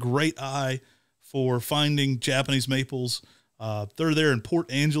 Bart has a great eye for finding Japanese maples. They're there in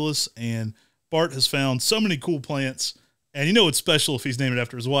Port Angeles, and Bart has found so many cool plants, and it's special if he's named it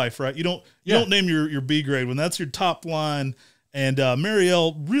after his wife, right? You don't name your B grade when that's your top line, and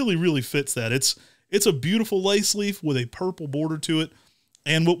Marielle really fits that. It's a beautiful lace leaf with a purple border to it,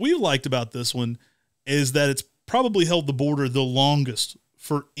 and what we liked about this one is that it's probably held the border the longest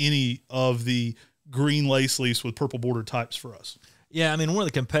for any of the green lace leaves with purple border types for us. Yeah, I mean, one of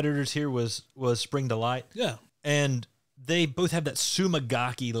the competitors here was Spring Delight. Yeah, and they both have that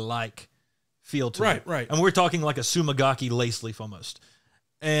Sumagaki-like feel to it. Right. And we're talking like a Sumagaki lace leaf almost.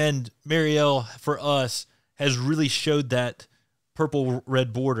 And Marielle, for us, has really showed that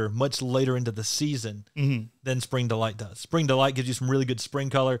purple-red border much later into the season than Spring Delight does. Spring Delight gives you some really good spring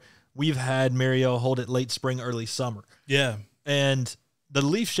color. We've had Marielle hold it late spring, early summer. Yeah. And the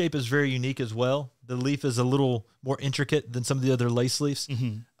leaf shape is very unique as well. The leaf is a little more intricate than some of the other lace leaves.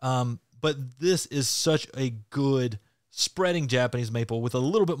 But this is such a good spreading Japanese maple with a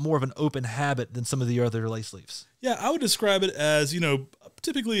little bit more of an open habit than some of the other lace leaves. Yeah, I would describe it as,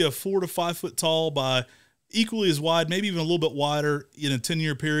 typically a 4 to 5 foot tall by equally as wide, maybe even a little bit wider in a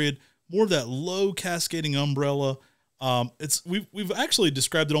 10-year period. More of that low cascading umbrella. We've actually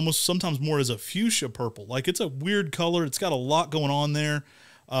described it almost sometimes more as a fuchsia purple. Like, it's a weird color. It's got a lot going on there.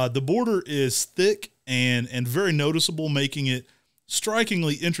 The border is thick and very noticeable, making it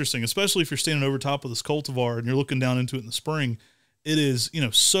strikingly interesting, especially if you're standing over top of this cultivar and you're looking down into it in the spring. It is,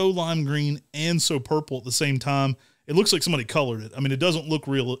 so lime green and so purple at the same time. It looks like somebody colored it. I mean, it doesn't look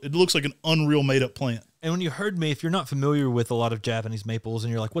real. It looks like an unreal made-up plant. And when you heard me, if you're not familiar with a lot of Japanese maples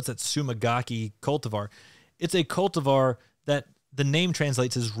and you're like, what's that Sumagaki cultivar? It's a cultivar that the name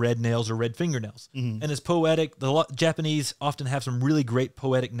translates as red nails or red fingernails. And it's poetic. The Japanese often have some really great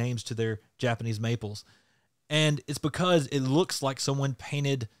poetic names to their Japanese maples. And it's because it looks like someone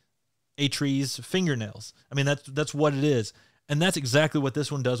painted a tree's fingernails. I mean, that's what it is. And that's exactly what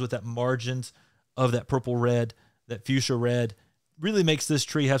this one does with that margins of that purple red, that fuchsia red. Really makes this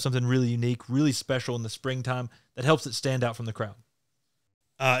tree have something really unique, really special in the springtime that helps it stand out from the crowd.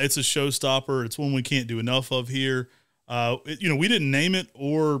 It's a showstopper. It's one we can't do enough of here. We didn't name it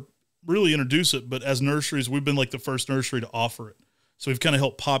or really introduce it, but as nurseries, we've been like the first nursery to offer it. So we've kind of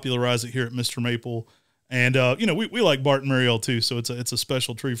helped popularize it here at Mr. Maple. And, we like Bart and Marielle too. So it's a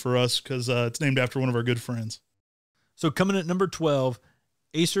special tree for us because it's named after one of our good friends. So coming at number 12,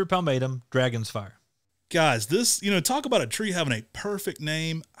 Acer palmatum Dragon's Fire. Guys, this, talk about a tree having a perfect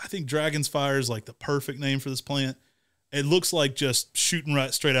name. I think Dragon's Fire is like the perfect name for this plant. it looks like just shooting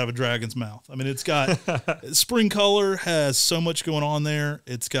right straight out of a dragon's mouth. I mean, it's got spring color has so much going on there.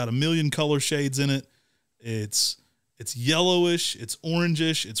 It's got a million color shades in it. It's yellowish, it's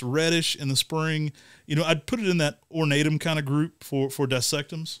orangish, it's reddish in the spring. You know, I'd put it in that ornatum kind of group for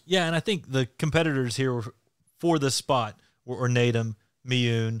dissectums. Yeah, and I think the competitors here for this spot were ornatum,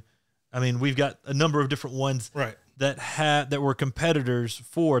 Miyun. I mean, we've got a number of different ones that were competitors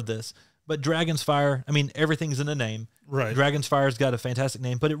for this. But Dragon's Fire, I mean, everything's in the name. Right. Dragon's Fire's got a fantastic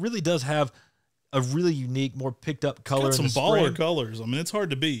name, but it really does have a really unique, more picked up color. It's got some baller colors. I mean, it's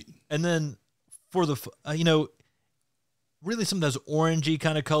hard to beat. And then for the, you know, really some of those orangey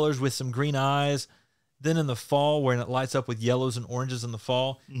kind of colors with some green eyes. Then in the fall, when it lights up with yellows and oranges in the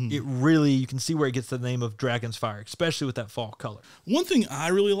fall, it really, you can see where it gets the name of Dragon's Fire, especially with that fall color. One thing I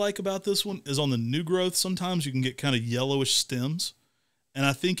really like about this one is on the new growth, sometimes you can get kind of yellowish stems. And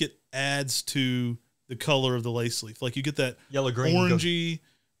I think it adds to the color of the Laceleaf. Like you get that yellow-green, orangey,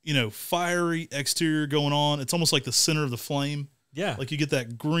 you know, fiery exterior going on. It's almost like the center of the flame. Yeah. Like you get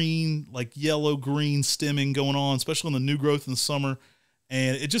that green, like yellow-green stemming going on, especially on the new growth in the summer.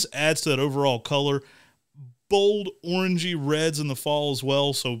 And it just adds to that overall color. Bold orangey reds in the fall as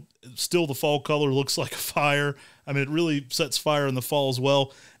well. So still the fall color looks like a fire. I mean, it really sets fire in the fall as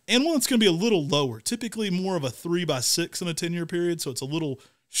well. And one that's going to be a little lower, typically more of a 3x6 in a 10-year period. So it's a little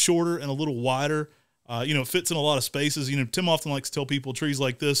shorter and a little wider. You know, it fits in a lot of spaces. You know, Tim often likes to tell people trees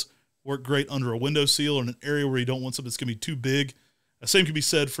like this work great under a window seal or in an area where you don't want something that's going to be too big. The same can be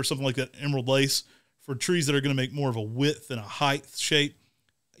said for something like that emerald lace. For trees that are going to make more of a width and a height shape,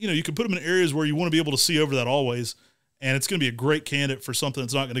 you know, you can put them in areas where you want to be able to see over that always, and it's going to be a great candidate for something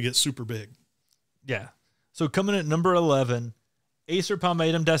that's not going to get super big. Yeah. So coming at number 11, Acer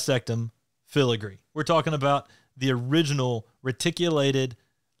palmatum dissectum filigree. We're talking about the original reticulated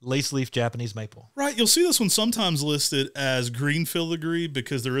Laceleaf Japanese maple. Right. You'll see this one sometimes listed as green filigree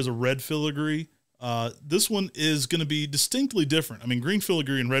because there is a red filigree. This one is going to be distinctly different. I mean, green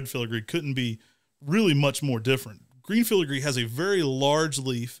filigree and red filigree couldn't be really much more different. Green filigree has a very large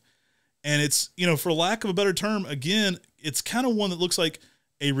leaf, and it's, you know, for lack of a better term, again, it's kind of one that looks like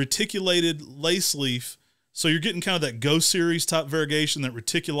a reticulated lace leaf. So you're getting kind of that Go series type variegation, that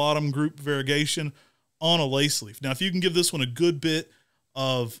reticulatum group variegation on a lace leaf. Now, if you can give this one a good bit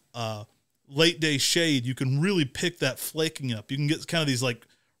of late day shade, you can really pick that flaking up. You can get kind of these like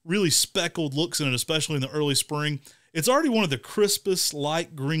really speckled looks in it, especially in the early spring. It's already one of the crispest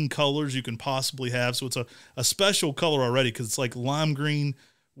light green colors you can possibly have. So it's a special color already because it's like lime green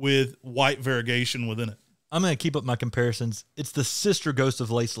with white variegation within it. I'm going to keep up my comparisons. It's the sister ghost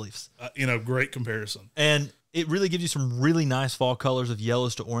of lace leaves. You know, great comparison. And it really gives you some really nice fall colors of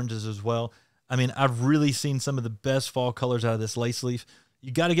yellows to oranges as well. I mean, I've really seen some of the best fall colors out of this lace leaf.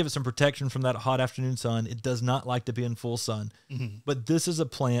 You got to give it some protection from that hot afternoon sun. It does not like to be in full sun. But this is a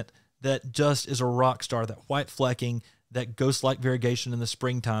plant that just is a rock star. That white flecking, that ghost-like variegation in the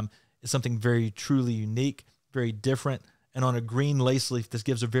springtime is something very truly unique, very different. And on a green lace leaf, this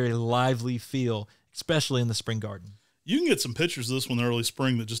gives a very lively feel, especially in the spring garden. You can get some pictures of this one in the early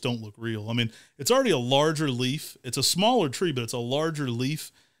spring that just don't look real. I mean, it's already a larger leaf. It's a smaller tree, but it's a larger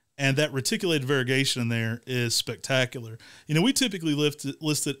leaf. And that reticulated variegation in there is spectacular. You know, we typically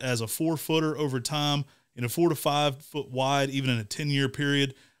list it as a 4-footer over time, you know, 4 to 5 foot wide, even in a 10-year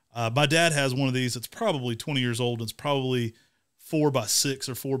period. My dad has one of these. It's probably 20 years old. It's probably 4x6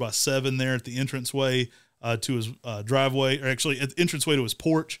 or 4x7 there at the entranceway to his driveway, or actually at the entranceway to his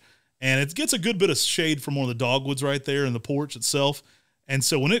porch. And it gets a good bit of shade from one of the dogwoods right there in the porch itself. And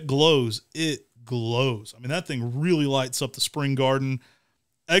so when it glows, it glows. I mean, that thing really lights up the spring garden.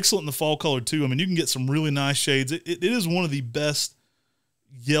 Excellent in the fall color too. I mean, you can get some really nice shades. It is one of the best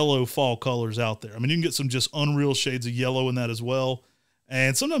yellow fall colors out there. I mean, you can get some just unreal shades of yellow in that as well.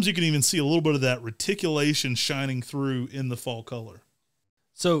 And sometimes you can even see a little bit of that reticulation shining through in the fall color.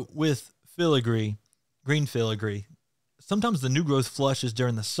 So with filigree, green filigree, sometimes the new growth flushes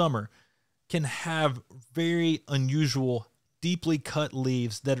during the summer can have very unusual, deeply cut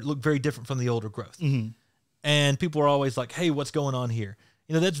leaves that look very different from the older growth. And people are always like, hey, what's going on here?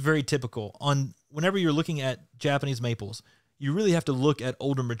 You know, that's very typical. Whenever you're looking at Japanese maples, you really have to look at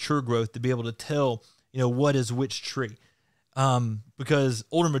older mature growth to be able to tell, you know, what is which tree. Because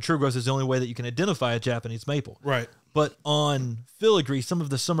older mature growth is the only way that you can identify a Japanese maple. Right. But on filigree, some of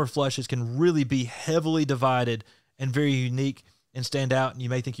the summer flushes can really be heavily divided and very unique and stand out. And you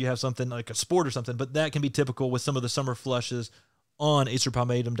may think you have something like a sport or something, but that can be typical with some of the summer flushes on Acer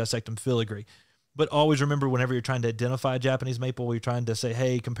palmatum dissectum filigree. But always remember, whenever you're trying to identify a Japanese maple, you're trying to say,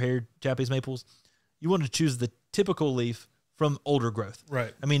 hey, compare Japanese maples, you want to choose the typical leaf from older growth.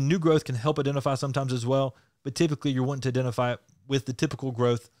 Right. I mean, new growth can help identify sometimes as well, but typically you're wanting to identify it with the typical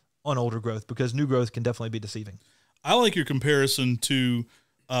growth on older growth, because new growth can definitely be deceiving. I like your comparison to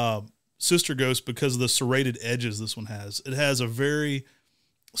Sister Ghost because of the serrated edges this one has. It has a very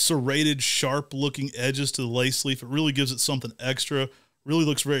serrated, sharp-looking edges to the lace leaf. It really gives it something extra. Really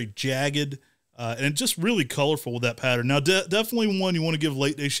looks very jagged, and it's just really colorful with that pattern. Now, definitely one you want to give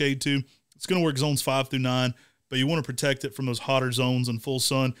late-day shade to. It's going to work zones 5 through 9, but you want to protect it from those hotter zones in full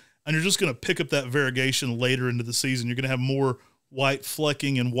sun, and you're just going to pick up that variegation later into the season. You're going to have more white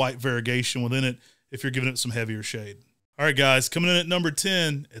flecking and white variegation within it if you're giving it some heavier shade. All right, guys, coming in at number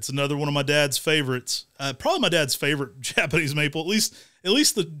 10, it's another one of my dad's favorites. Probably my dad's favorite Japanese maple, at least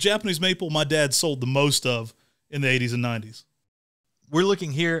the Japanese maple my dad sold the most of in the 80s and 90s. We're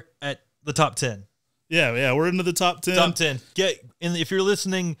looking here at the top 10. Yeah, we're into the top 10. Top 10. If you're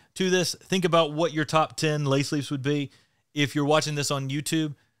listening to this, think about what your top 10 lace leaves would be. If you're watching this on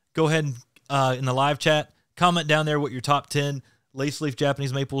YouTube, go ahead and in the live chat, comment down there what your top 10 lace leaf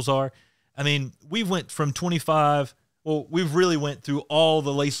Japanese maples are. I mean, we've went from 25. Well, we've really went through all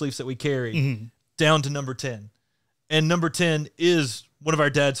the lace leaves that we carry down to number 10. And number 10 is one of our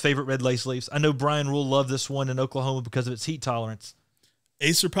dad's favorite red lace leaves. I know Brian will love this one in Oklahoma because of its heat tolerance.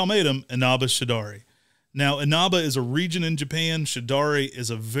 Acer palmatum, Inaba shidari. Now, Inaba is a region in Japan. Shidari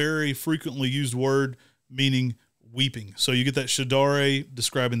is a very frequently used word meaning weeping. So you get that shidari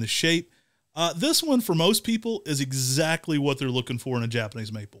describing the shape. This one, for most people, is exactly what they're looking for in a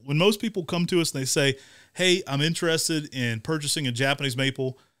Japanese maple. When most people come to us and they say, hey, I'm interested in purchasing a Japanese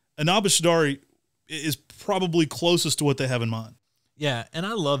maple, Inaba shidari is probably closest to what they have in mind. Yeah, and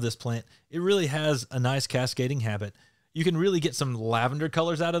I love this plant. It really has a nice cascading habit. You can really get some lavender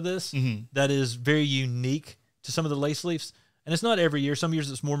colors out of this that is very unique to some of the lace leaves. And it's not every year. Some years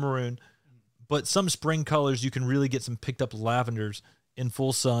it's more maroon. But some spring colors, you can really get some picked up lavenders in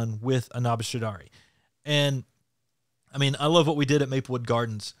full sun with Inaba shidari. And, I mean, I love what we did at Maplewood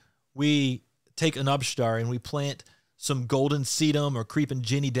Gardens. We take Inaba shidari and we plant some golden sedum or creeping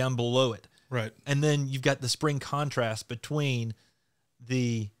Jenny down below it. Right. And then you've got the spring contrast between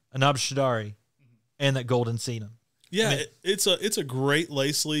the Inaba shidari and that golden sedum. Yeah, I mean, it's a great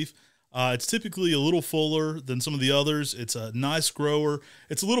lace leaf. It's typically a little fuller than some of the others. It's a nice grower.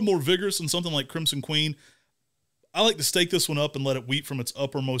 It's a little more vigorous than something like Crimson Queen. I like to stake this one up and let it weep from its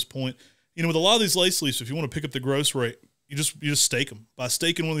uppermost point. You know, with a lot of these lace leaves, if you want to pick up the growth rate, you just stake them. By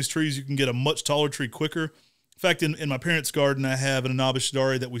staking one of these trees, you can get a much taller tree quicker. In fact, in my parents' garden, I have an Inaba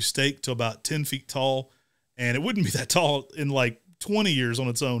shidari that we staked to about 10 feet tall, and it wouldn't be that tall in like 20 years on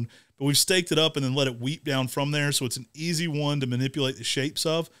its own. But we've staked it up and then let it weep down from there, so it's an easy one to manipulate the shapes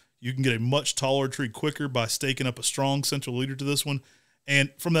of. You can get a much taller tree quicker by staking up a strong central leader to this one. And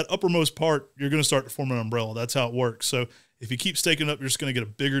from that uppermost part, you're going to start to form an umbrella. That's how it works. So if you keep staking it up, you're just going to get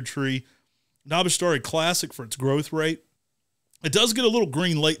a bigger tree. Inaba shidari, classic for its growth rate. It does get a little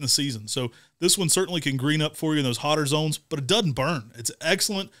green late in the season. So this one certainly can green up for you in those hotter zones, but it doesn't burn. It's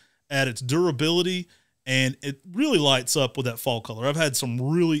excellent at its durability, and it really lights up with that fall color. I've had some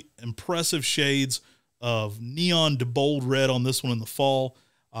really impressive shades of neon to bold red on this one in the fall.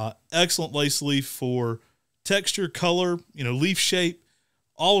 Excellent lace leaf for texture, color, leaf shape.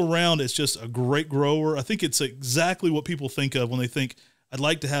 All around, it's just a great grower. I think it's exactly what people think of when they think, I'd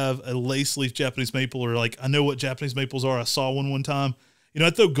like to have a lace leaf Japanese maple, or like, I know what Japanese maples are. I saw one time.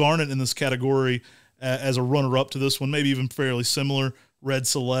 I'd throw Garnet in this category as a runner-up to this one, maybe even fairly similar. Red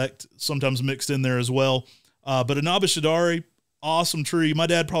Select, sometimes mixed in there as well. But Inaba shidari, awesome tree. My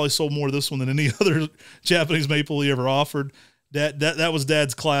dad probably sold more of this one than any other Japanese maple he ever offered. That was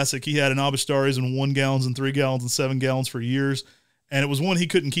Dad's classic. He had Inaba shidaris in 1 gallons and 3 gallons and 7 gallons for years, and it was one he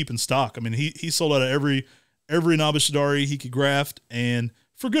couldn't keep in stock. I mean, he sold out of every Inaba shidari he could graft, and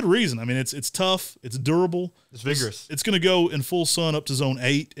for good reason. I mean, it's tough, it's durable, it's vigorous. It's going to go in full sun up to zone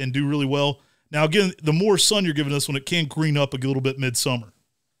 8 and do really well. Now, again, the more sun you're giving this one, it can green up a little bit midsummer.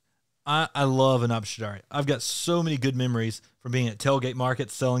 I love Inaba shidari. I've got so many good memories from being at tailgate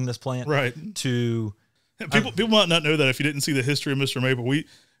markets selling this plant. Right. People might not know that if you didn't see the history of Mr. Maple.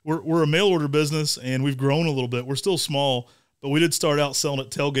 We're a mail order business, and we've grown a little bit. We're still small, but we did start out selling at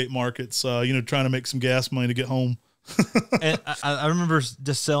tailgate markets, trying to make some gas money to get home. And I remember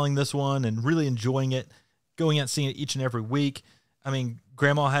just selling this one and really enjoying it, going out and seeing it each and every week. I mean,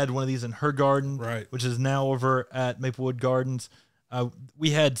 Grandma had one of these in her garden, right, which is now over at Maplewood Gardens.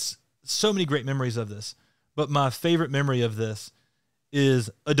 We had so many great memories of this, but my favorite memory of this is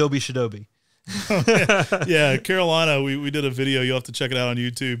Adobe Shidobi. Yeah, Carolina, we did a video. You'll have to check it out on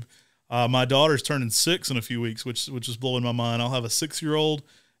YouTube. My daughter's turning 6 in a few weeks, which is blowing my mind. I'll have a 6-year-old,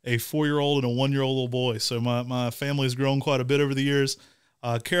 a 4-year-old, and a 1-year-old little boy. So my family has grown quite a bit over the years.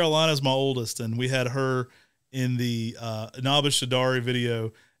 Carolina's my oldest, and we had her in the Inaba Shidari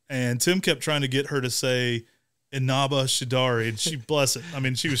video, and Tim kept trying to get her to say Inaba Shidari, and she, bless it, I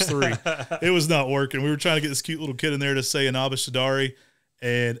mean, she was 3. It was not working. We were trying to get this cute little kid in there to say Inaba Shidari,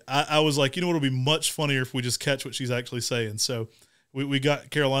 and I was like, you know what, it'll be much funnier if we just catch what she's actually saying. So we got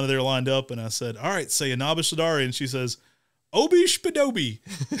Carolina there lined up, and I said, all right, say Inaba Shidari, and she says, Obi Spadobi.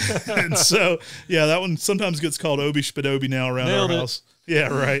 And so, yeah, that one sometimes gets called Obi Spadobi now around Nailed our it. house. Yeah,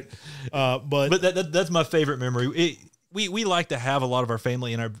 right. But that's my favorite memory. We like to have a lot of our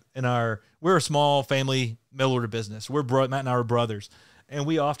family in our we're a small family mail order business. Matt and I are brothers, and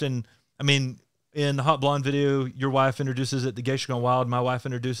we often, I mean, in the Hot Blonde video, your wife introduces it. The Geisha Gone Wild, my wife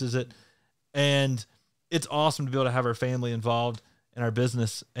introduces it, and it's awesome to be able to have our family involved in our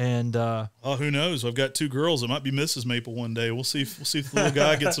business. And who knows? I've got 2 girls. It might be Mrs. Maple one day. We'll see if the little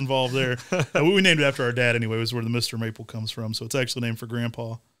guy gets involved there. We named it after our dad anyway. It was where the Mr. Maple comes from. So it's actually named for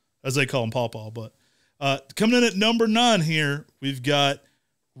Grandpa, as they call him, Pawpaw. But coming in at number 9 here, we've got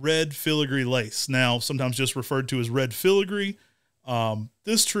red filigree lace. Now, sometimes just referred to as red filigree.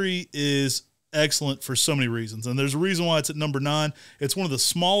 This tree is excellent for so many reasons, and there's a reason why it's at number 9. It's one of the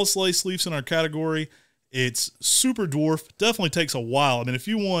smallest lace leaves in our category. It's super dwarf. Definitely takes a while. I mean, if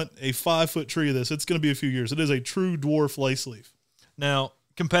you want a 5-foot tree of this, it's going to be a few years. It is a true dwarf lace leaf. Now,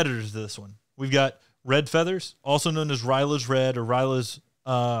 competitors to this one, we've got red feathers, also known as Ryla's red or Ryla's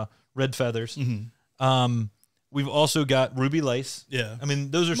red feathers. Mm-hmm. We've also got ruby lace. Yeah, I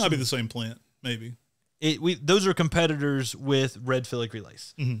mean, those are might be the same plant, maybe. Those are competitors with red filigree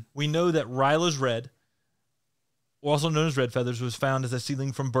lace. Mm-hmm. We know that Ryla's red, also known as red feathers, was found as a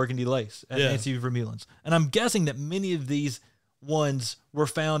seedling from burgundy lace at Nancy Vermeulen's. And I'm guessing that many of these ones were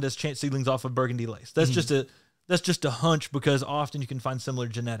found as chance seedlings off of burgundy lace. That's just a hunch, because often you can find similar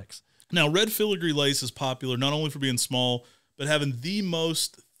genetics. Now, red filigree lace is popular not only for being small, but having the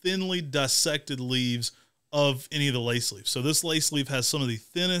most thinly dissected leaves of any of the lace leaves. So this lace leaf has some of the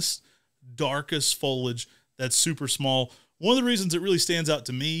thinnest, darkest foliage that's super small. One of the reasons it really stands out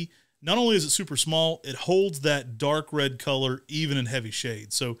to me, not only is it super small, it holds that dark red color even in heavy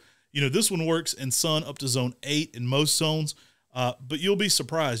shade. So, this one works in sun up to zone 8 in most zones, but you'll be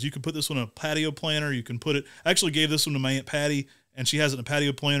surprised. You can put this one in a patio planter. You can put it, I actually gave this one to my Aunt Patty, and she has it in a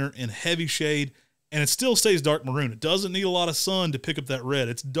patio planter in heavy shade, and it still stays dark maroon. It doesn't need a lot of sun to pick up that red.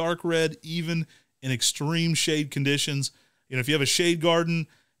 It's dark red even in extreme shade conditions. If you have a shade garden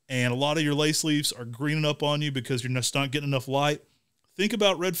and a lot of your lace leaves are greening up on you because you're just not getting enough light, think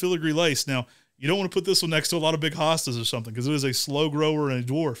about red filigree lace. Now, you don't want to put this one next to a lot of big hostas or something, because it is a slow grower and a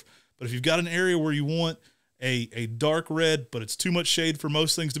dwarf. But if you've got an area where you want a dark red, but it's too much shade for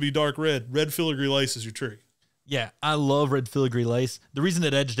most things to be dark red filigree lace is your tree. Yeah, I love red filigree lace. The reason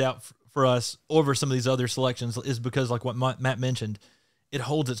it edged out for us over some of these other selections is because, like what Matt mentioned, it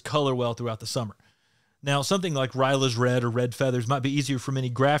holds its color well throughout the summer. Now, something like Ryla's red or red feathers might be easier for many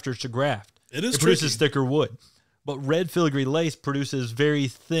grafters to graft. It is It produces tricky. thicker wood. But red filigree lace produces very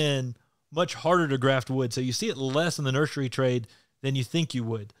thin, much harder to graft wood. So you see it less in the nursery trade than you think you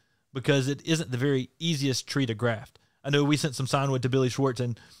would, because it isn't the very easiest tree to graft. I know we sent some signwood to Billy Schwartz,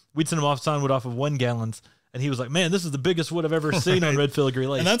 and we'd send him off signwood off of 1 gallons, and he was like, man, this is the biggest wood I've ever seen on red filigree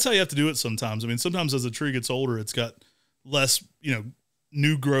lace. And that's how you have to do it sometimes. I mean, sometimes as the tree gets older, it's got less,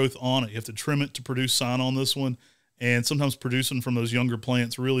 new growth on it. You have to trim it to produce sign on this one. And sometimes producing from those younger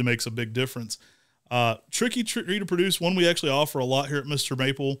plants really makes a big difference. Tricky tree to produce, one we actually offer a lot here at Mr.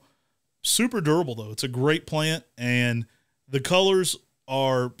 Maple. Super durable, though. It's a great plant, and the colors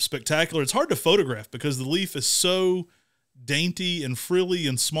are spectacular. It's hard to photograph because the leaf is so dainty and frilly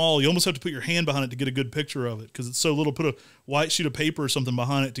and small. You almost have to put your hand behind it to get a good picture of it because it's so little. Put a white sheet of paper or something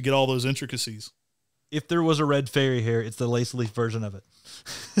behind it to get all those intricacies. If there was a red fairy here, it's the lace leaf version of it.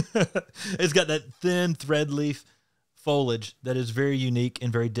 It's got that thin thread leaf foliage that is very unique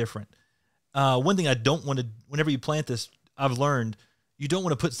and very different. One thing I don't want to, whenever you plant this, I've learned, you don't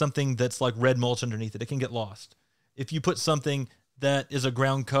want to put something that's like red mulch underneath it. It can get lost. If you put something that is a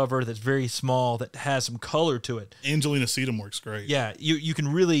ground cover that's very small, that has some color to it. Angelina sedum works great. Yeah, you can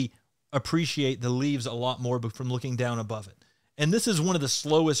really appreciate the leaves a lot more from looking down above it. And this is one of the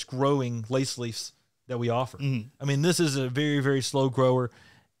slowest growing lace leaves that we offer. Mm-hmm. I mean, this is a very, very slow grower,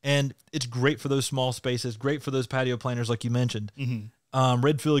 and it's great for those small spaces, great for those patio planters like you mentioned. Mm-hmm.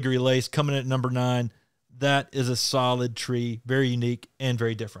 Red filigree lace coming in at number 9. That is a solid tree, very unique and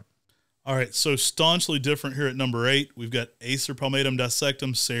very different. All right, so staunchly different here at number 8. We've got Acer palmatum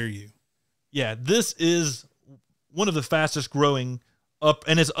dissectum cereus. Yeah, this is one of the fastest growing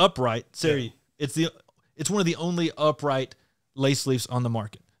and it's upright cereus. Yeah. It's one of the only upright lace leaves on the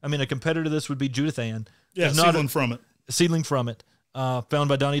market. I mean, a competitor to this would be Judith Ann. Yeah, seedling from it. Seedling from it, found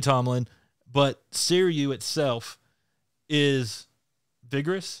by Donnie Tomlin. but Seiryu itself is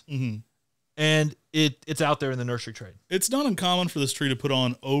vigorous, and it's out there in the nursery trade. It's not uncommon for this tree to put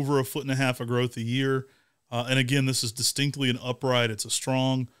on over 1.5 foot of growth a year. And again, this is distinctly an upright. It's a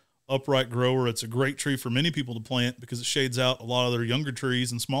strong, upright grower. It's a great tree for many people to plant because it shades out a lot of their younger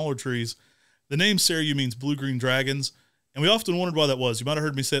trees and smaller trees. The name Seiryu means blue-green dragons, and we often wondered why that was. You might have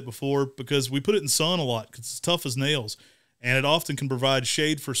heard me say it before, because we put it in sun a lot because it's tough as nails, and it often can provide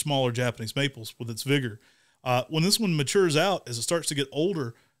shade for smaller Japanese maples with its vigor. When this one matures out, as it starts to get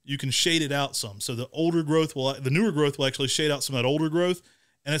older, you can shade it out some. So the newer growth will actually shade out some of that older growth,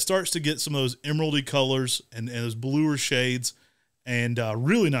 and it starts to get some of those emeraldy colors and those bluer shades, and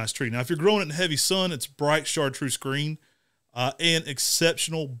really nice tree. Now, if you're growing it in heavy sun, it's bright chartreuse green and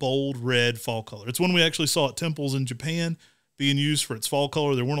exceptional bold red fall color. It's one we actually saw at temples in Japan being used for its fall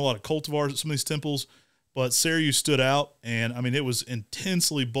color. There weren't a lot of cultivars at some of these temples, but Seiryu stood out, and I mean, it was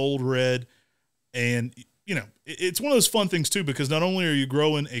intensely bold red. And you know, it's one of those fun things too, because not only are you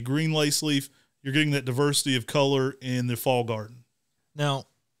growing a green lace leaf, you're getting that diversity of color in the fall garden. Now,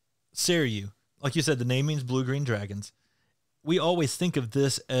 Seiryu, like you said, the name means blue-green dragons. We always think of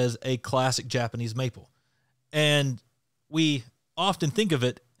this as a classic Japanese maple, and we often think of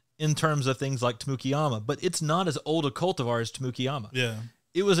it in terms of things like Tamukiyama, but it's not as old a cultivar as Tamukiyama. Yeah.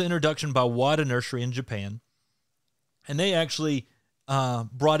 It was an introduction by Wada Nursery in Japan, and they actually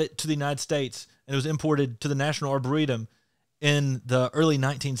brought it to the United States, and it was imported to the National Arboretum in the early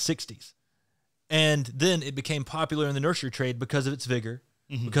 1960s. And then it became popular in the nursery trade because of its vigor,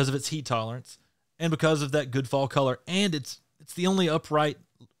 because of its heat tolerance, and because of that good fall color. And it's the only upright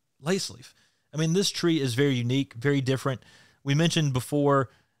lace leaf. I mean, this tree is very unique, very different. We mentioned before,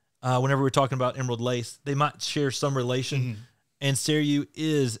 whenever we were talking about emerald lace, they might share some relation. And Seiryu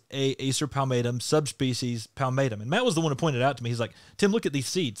is a Acer palmatum subspecies palmatum. And Matt was the one who pointed it out to me. He's like, Tim, look at these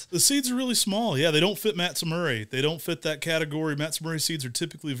seeds. The seeds are really small. Yeah, they don't fit Matsumuri. They don't fit that category. Matsumuri seeds are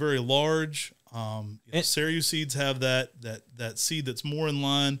typically very large. Seiryu seeds have that seed that's more in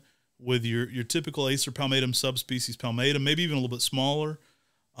line with your typical Acer palmatum subspecies palmatum, maybe even a little bit smaller.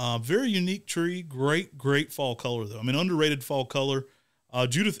 Very unique tree. Great fall color, though. I mean, underrated fall color.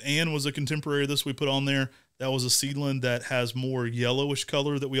 Judith Ann was a contemporary of this we put on there. That was a seedling that has more yellowish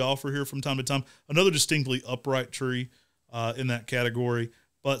color that we offer here from time to time. Another distinctly upright tree in that category.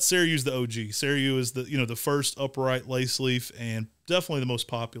 But Seiryu's the OG. Seiryu is the first upright lace leaf and definitely the most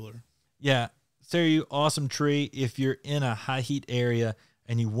popular. Yeah, Seiryu, awesome tree. If you're in a high heat area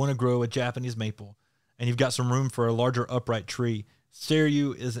and you want to grow a Japanese maple and you've got some room for a larger upright tree,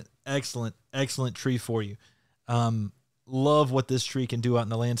 Seiryu is an excellent tree for you. Love what this tree can do out in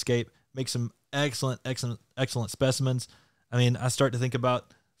the landscape. Make some excellent specimens. I mean, I start to think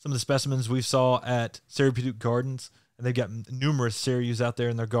about some of the specimens we saw at Therapeutic Gardens, and they've got numerous Seiryus out there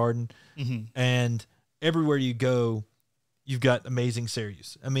in their garden. And everywhere you go, you've got amazing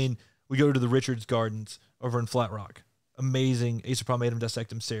Seiryus. I mean, we go to the Richards Gardens over in Flat Rock. Amazing Acer palmatum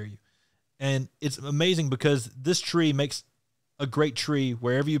dissectum Seiryu. And it's amazing because this tree makes a great tree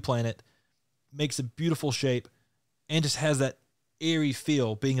wherever you plant it, makes a beautiful shape, and just has that airy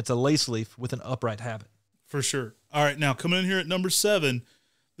feel, being it's a lace leaf with an upright habit. For sure. All right, now coming in here at number 7,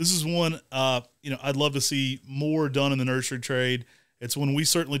 this is one I'd love to see more done in the nursery trade. It's one we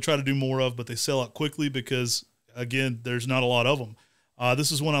certainly try to do more of, but they sell out quickly because, again, there's not a lot of them.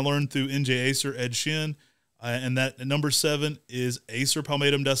 This is one I learned through NJ Acer Ed Shin, and that at number 7 is Acer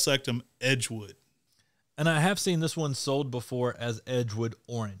palmatum dissectum Edgewood. And I have seen this one sold before as Edgewood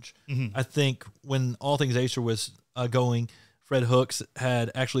Orange. I think when All Things Acer was going, Fred Hooks had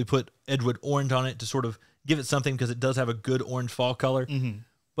actually put Edgewood Orange on it to sort of give it something because it does have a good orange fall color.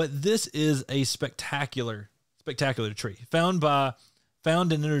 But this is a spectacular tree found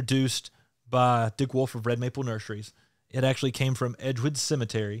and introduced by Dick Wolf of Red Maple Nurseries. It actually came from Edgewood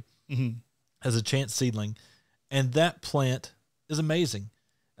Cemetery as a chance seedling, and that plant is amazing.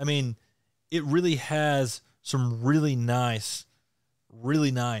 I mean, it really has some really nice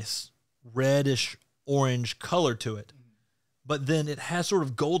reddish orange color to it. But then it has sort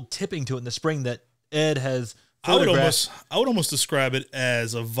of gold tipping to it in the spring that Ed has photographed. I would almost describe it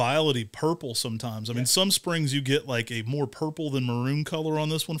as a violety purple sometimes. I mean, some springs you get like a more purple than maroon color on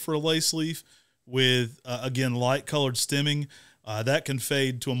this one for a lace leaf with, again, light colored stemming. That can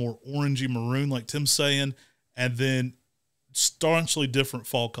fade to a more orangey maroon like Tim's saying, and then staunchly different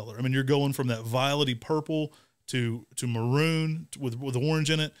fall color. I mean, you're going from that violety purple to maroon with orange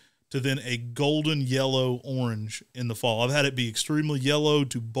in it, to then a golden yellow orange in the fall. I've had it be extremely yellow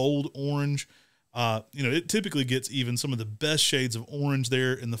to bold orange. It typically gets even some of the best shades of orange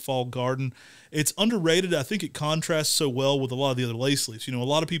there in the fall garden. It's underrated. I think it contrasts so well with a lot of the other lace leaves. A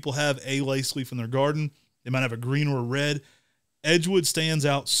lot of people have a lace leaf in their garden. They might have a green or a red. Edgewood stands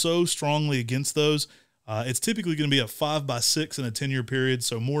out so strongly against those. It's typically going to be a 5x6 in a 10-year period,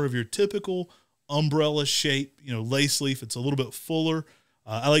 so more of your typical umbrella shape, lace leaf. It's a little bit fuller.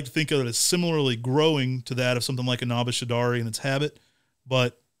 I like to think of it as similarly growing to that of something like a Nabis Shadari in its habit,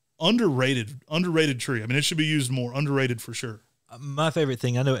 but underrated tree. I mean, it should be used more. Underrated for sure. My favorite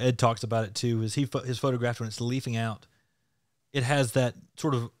thing, I know Ed talks about it too, is his photograph when it's leafing out. It has that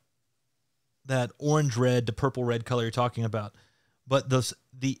sort of that orange red to purple red color you're talking about, but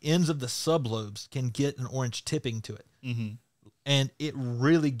the ends of the sublobes can get an orange tipping to it. Mm-hmm. And it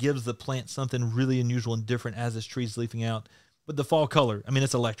really gives the plant something really unusual and different as this tree's leafing out. But the fall color, I mean,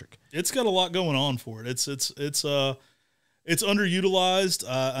 it's electric. It's got a lot going on for it. It's underutilized.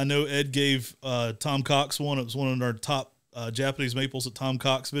 I know Ed gave Tom Cox one. It was one of our top Japanese maples at Tom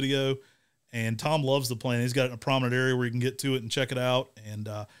Cox video, and Tom loves the plant. He's got it in a prominent area where you can get to it and check it out. And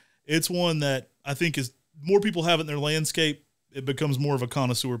it's one that I think is more people have it in their landscape. It becomes more of a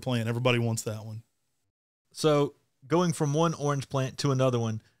connoisseur plant. Everybody wants that one. So going from one orange plant to another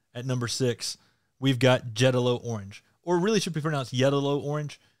one at number 6, we've got Jetalo Orange, or really should be pronounced Yetalo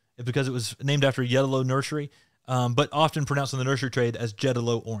Orange because it was named after Yetalo Nursery, but often pronounced in the nursery trade as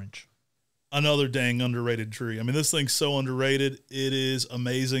Jetalo Orange. Another dang underrated tree. I mean, this thing's so underrated. It is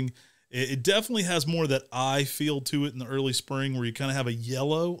amazing. It definitely has more of that eye feel to it in the early spring where you kind of have a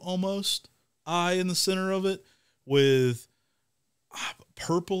yellow almost eye in the center of it with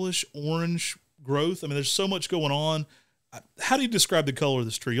purplish orange growth. I mean, there's so much going on. How do you describe the color of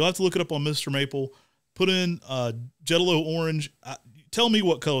this tree? You'll have to look it up on Mr. Maple. Put in Jetalo Orange. Tell me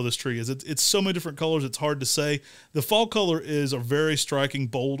what color this tree is. It's so many different colors, it's hard to say. The fall color is a very striking,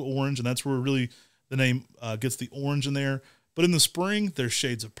 bold orange, and that's where really the name gets the orange in there. But in the spring, there's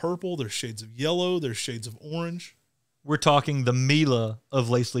shades of purple, there's shades of yellow, there's shades of orange. We're talking the Mila of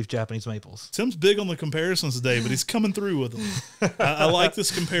lace leaf Japanese maples. Tim's big on the comparisons today, but he's coming through with them. I like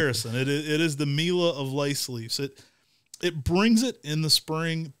this comparison. It is the Mila of lace leaves. It brings it in the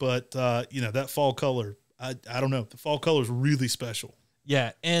spring, but that fall color, I don't know. The fall color is really special.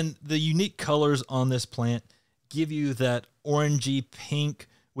 Yeah, and the unique colors on this plant give you that orangey pink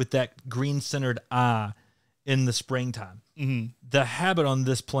with that green-centered eye in the springtime. Mm-hmm. The habit on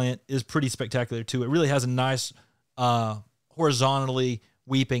this plant is pretty spectacular, too. It really has a nice horizontally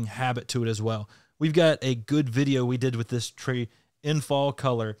weeping habit to it as well. We've got a good video we did with this tree in fall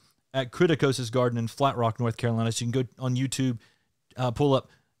color at Criticos' garden in Flat Rock, North Carolina. So you can go on YouTube, pull up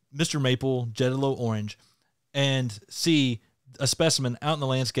Mr. Maple Jetalo Orange, and see a specimen out in the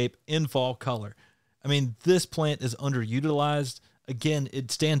landscape in fall color. I mean, this plant is underutilized. Again,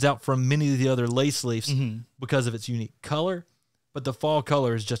 it stands out from many of the other lace leaves because of its unique color, but the fall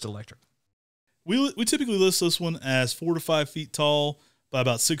color is just electric. We typically list this one as 4 to 5 feet tall by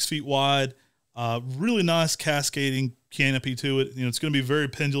about 6 feet wide. Really nice cascading canopy to it. It's going to be very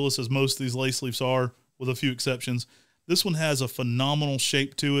pendulous, as most of these lace leaves are, with a few exceptions. This one has a phenomenal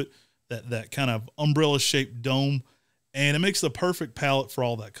shape to it, that kind of umbrella shaped dome, and it makes the perfect palette for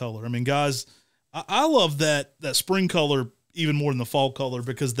all that color. I mean, guys, I love that spring color even more than the fall color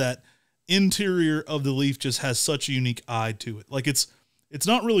because that interior of the leaf just has such a unique eye to it. Like it's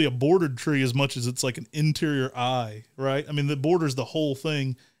not really a bordered tree as much as it's like an interior eye, right? I mean, the border's the whole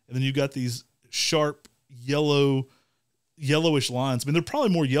thing, and then you got these sharp yellowish lines. I mean, they're probably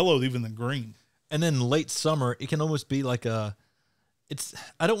more yellow even than green. And then late summer, it can almost be like I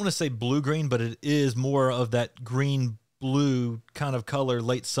don't want to say blue-green, but it is more of that green-blue kind of color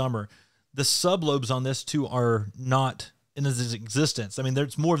late summer. The sublobes on this, too, are not in its existence. I mean,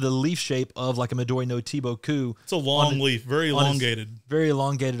 there's more of the leaf shape of like a Midori no Tiboku. It's a long leaf, very elongated. Very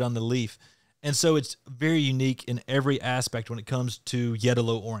elongated on the leaf. And so it's very unique in every aspect when it comes to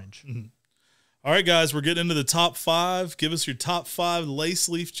Yetalo Orange. Mm-hmm. All right, guys, we're getting into the top 5. Give us your top 5 lace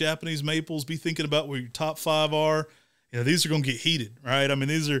leaf Japanese maples. Be thinking about where your top 5 are. These are going to get heated, right? I mean,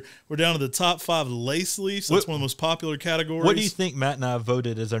 we're down to the top 5 lace leaves. That's one of the most popular categories. What do you think Matt and I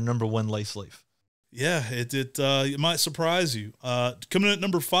voted as our number 1 lace leaf? Yeah, it might surprise you. Coming in at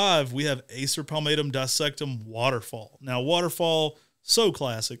number 5, we have Acer palmatum dissectum waterfall. Now, waterfall, so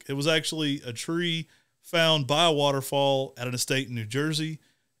classic. It was actually a tree found by a waterfall at an estate in New Jersey.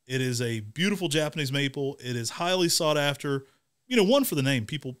 It is a beautiful Japanese maple. It is highly sought after. One for the name.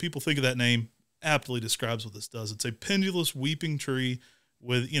 People think of that name. Aptly describes what this does. It's a pendulous weeping tree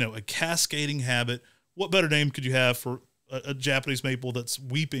with, a cascading habit. What better name could you have for a Japanese maple that's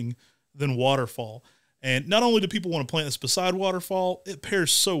weeping than waterfall? And not only do people want to plant this beside waterfall, it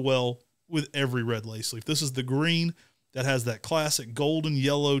pairs so well with every red lace leaf. This is the green that has that classic golden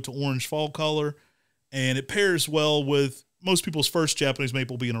yellow to orange fall color, and it pairs well with most people's first Japanese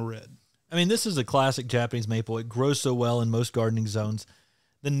maple being a red. I mean, this is a classic Japanese maple. It grows so well in most gardening zones.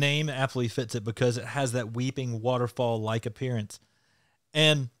 The name aptly fits it because it has that weeping waterfall-like appearance.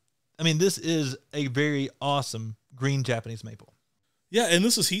 And, I mean, this is a very awesome green Japanese maple. Yeah, and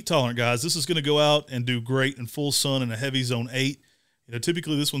this is heat tolerant, guys. This is going to go out and do great in full sun in a heavy zone 8. You know,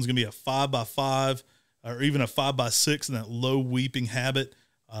 typically this one's going to be a 5x5 or even a 5x6 in that low weeping habit.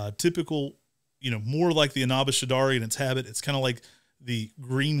 Typical, you know, more like the Inaba Shidari in its habit. It's kind of like the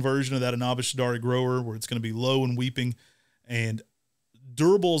green version of that Inaba Shidari grower where it's going to be low and weeping and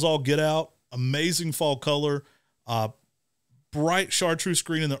durable as all get out. Amazing fall color. Bright chartreuse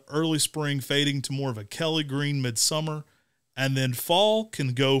green in the early spring, fading to more of a Kelly green midsummer. And then fall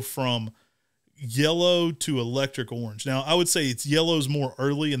can go from yellow to electric orange. Now, I would say it's yellows more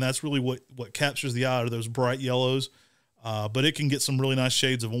early, and that's really what captures the eye, are those bright yellows. But it can get some really nice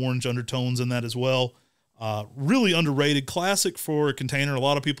shades of orange undertones in that as well. Really underrated, classic for a container. A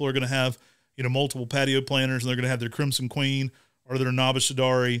lot of people are going to have, you know, multiple patio planters, and they're going to have their Crimson Queen or their Inaba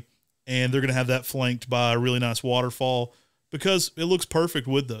Shidari, and they're going to have that flanked by a really nice waterfall because it looks perfect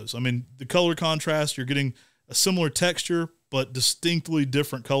with those. I mean, the color contrast, you're getting a similar texture, but distinctly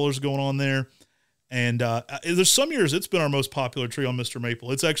different colors going on there. And there's some years it's been our most popular tree on Mr.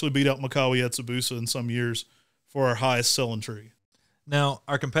 Maple. It's actually beat out Makawi Etsubusa in some years for our highest selling tree. Now,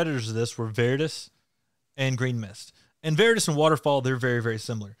 our competitors to this were Veritas and Green Mist. And Veritas and Waterfall, they're very, very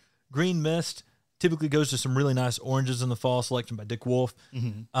similar. Green Mist typically goes to some really nice oranges in the fall, selection by Dick Wolf.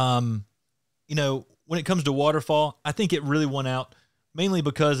 Mm-hmm. You know, when it comes to Waterfall, I think it really won out mainly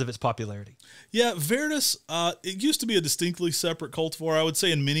because of its popularity. Yeah, Veritas, it used to be a distinctly separate cultivar. I would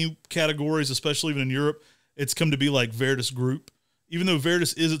say in many categories, especially even in Europe, it's come to be like Veritas Group. Even though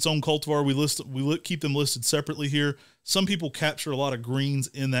Veritas is its own cultivar, we keep them listed separately here. Some people capture a lot of greens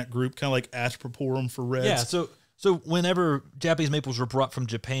in that group, kind of like Ashproporum for reds. Yeah, so whenever Japanese maples were brought from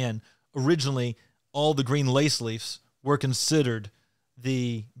Japan, originally all the green lace leaves were considered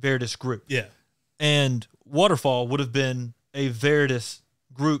the Veritas group. Yeah. And Waterfall would have been a Veritas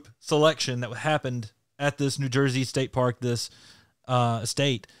group selection that happened at this New Jersey State Park, this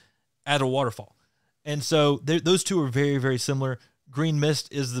estate, at a waterfall. And so those two are very, very similar. Green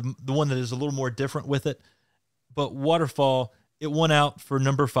Mist is the one that is a little more different with it. But Waterfall, it won out for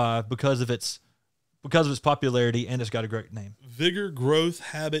number 5 because of its popularity, and it's got a great name. Vigor, growth,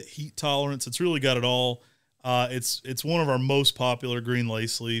 habit, heat tolerance. It's really got it all. It's one of our most popular green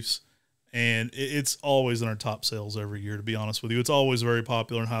lace leaves. And it's always in our top sales every year, to be honest with you. It's always very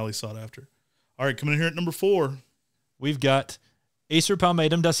popular and highly sought after. All right, coming in here at number 4. We've got Acer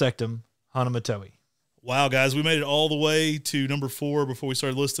palmatum dissectum Hanamatoi. Wow, guys, we made it all the way to number 4 before we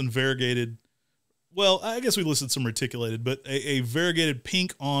started listing variegated. Well, I guess we listed some reticulated, but a variegated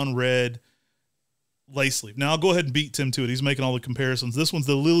pink on red lace leaf. Now, I'll go ahead and beat Tim to it. He's making all the comparisons. This one's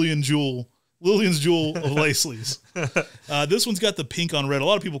the Lillian's Jewel of lace leaves. This one's got the pink on red. A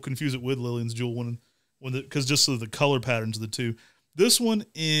lot of people confuse it with Lillian's Jewel because just of the color patterns of the two. This one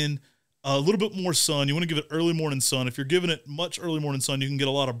in a little bit more sun. You want to give it early morning sun. If you're giving it much early morning sun, you can get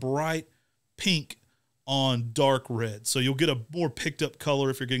a lot of bright pink on dark red. So you'll get a more picked up color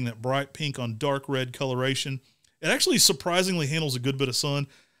if you're getting that bright pink on dark red coloration. It actually surprisingly handles a good bit of sun.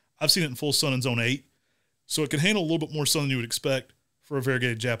 I've seen it in full sun in zone 8. So it can handle a little bit more sun than you would expect for a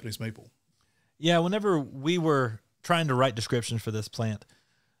variegated Japanese maple. Yeah, whenever we were trying to write descriptions for this plant,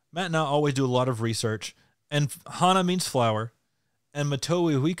 Matt and I always do a lot of research. And Hana means flower, and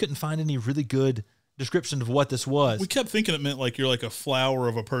Matoi, we couldn't find any really good description of what this was. We kept thinking it meant like you're like a flower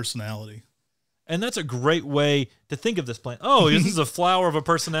of a personality. And that's a great way to think of this plant. Oh, this is a flower of a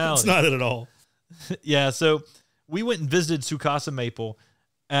personality. It's not it at all. Yeah, so we went and visited Tsukasa Maple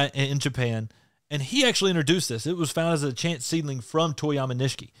in Japan, and he actually introduced this. It was found as a chance seedling from Toyama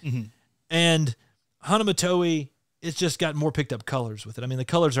Nishiki. Mm-hmm. And Hanamatoi, it's just got more picked up colors with it. I mean, the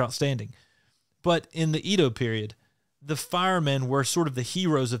colors are outstanding. But in the Edo period, the firemen were sort of the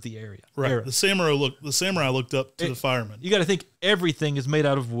heroes of the area. Right. Era. The samurai looked up to the firemen. You got to think everything is made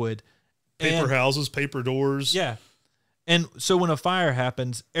out of wood. Paper houses, paper doors. Yeah. And so when a fire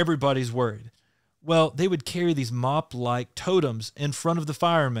happens, everybody's worried. Well, they would carry these mop-like totems in front of the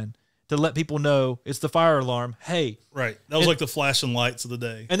firemen to let people know it's the fire alarm. Hey. Right. That was like the flashing lights of the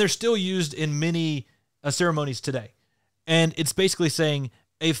day. And they're still used in many ceremonies today. And it's basically saying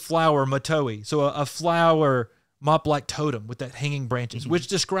a flower matoi. So a flower mop-like totem with that hanging branches, which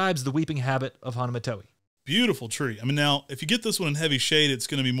describes the weeping habit of Hanamatoi. Beautiful tree. I mean, now, if you get this one in heavy shade, it's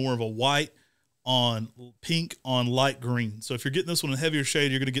going to be more of a white on pink on light green. So if you're getting this one in heavier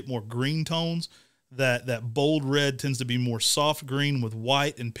shade, you're going to get more green tones. That bold red tends to be more soft green with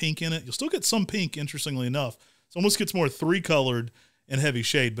white and pink in it. You'll still get some pink, interestingly enough. It almost gets more 3-colored in heavy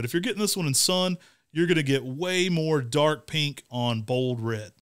shade. But if you're getting this one in sun, you're going to get way more dark pink on bold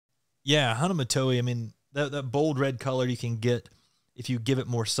red. Yeah, Hanamatoi, I mean, that bold red color you can get if you give it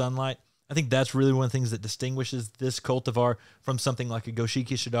more sunlight. I think that's really one of the things that distinguishes this cultivar from something like a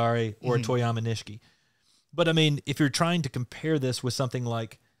Goshiki Shidari or a Toyama Nishiki. But, I mean, if you're trying to compare this with something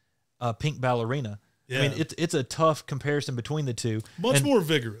like Pink Ballerina, I mean, it's a tough comparison between the two. Much more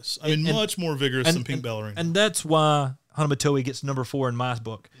vigorous. I mean, much more vigorous than Pink Ballerina. And that's why Hanamatoi gets number 4 in my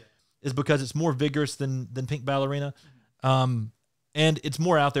book, is because it's more vigorous than Pink Ballerina. And it's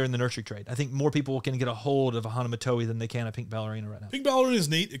more out there in the nursery trade. I think more people can get a hold of a Hanamatoi than they can a Pink Ballerina right now. Pink Ballerina is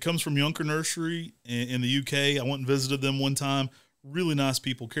neat. It comes from Yunker Nursery in the UK. I went and visited them one time. Really nice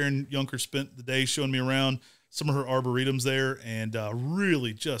people. Karen Yunker spent the day showing me around some of her arboretums there, and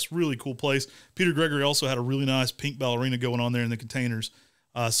really cool place. Peter Gregory also had a really nice Pink Ballerina going on there in the containers.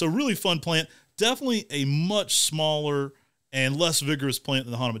 So really fun plant. Definitely a much smaller and less vigorous plant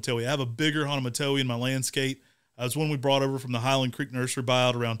than the Hanamatoi. I have a bigger Hanamatoi in my landscape. It was one we brought over from the Highland Creek Nursery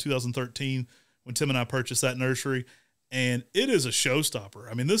buyout around 2013 when Tim and I purchased that nursery, and it is a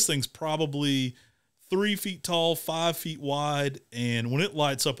showstopper. I mean, this thing's probably 3 feet tall, 5 feet wide, and when it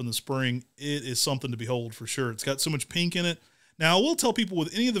lights up in the spring, it is something to behold for sure. It's got so much pink in it. Now, I will tell people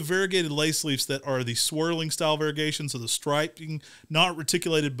with any of the variegated lace leaves that are the swirling style variegations, so the striping, not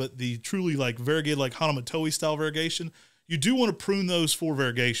reticulated, but the truly like variegated like Hanamatoi style variegation, you do want to prune those for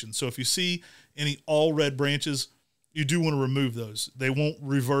variegation. So if you see any all red branches, you do want to remove those. They won't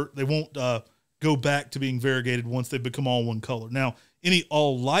revert. They won't go back to being variegated once they become all one color. Now, any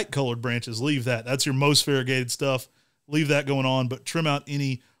all light colored branches, leave that. That's your most variegated stuff. Leave that going on, but trim out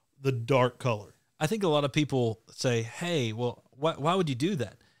the dark color. I think a lot of people say, hey, well, why would you do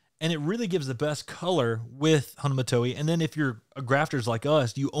that? And it really gives the best color with Hanamatoi. And then if you're a grafters like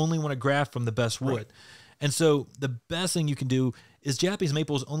us, you only want to graft from the best wood. Right. And so the best thing you can do is Japanese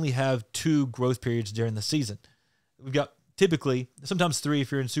maples only have 2 growth periods during the season. We've got typically, sometimes 3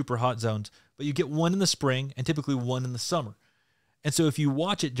 if you're in super hot zones, but you get 1 in the spring and typically 1 in the summer. And so if you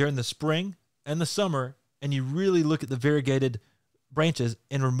watch it during the spring and the summer and you really look at the variegated branches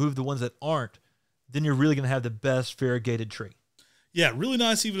and remove the ones that aren't, then you're really going to have the best variegated tree. Yeah, really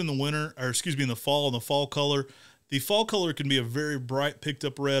nice even in the winter, or excuse me, in the fall, and the fall color. The fall color can be a very bright picked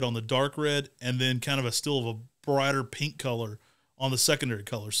up red on the dark red, and then kind of a brighter pink color on the secondary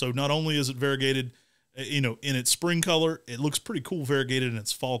color. So not only is it variegated, in its spring color, it looks pretty cool variegated in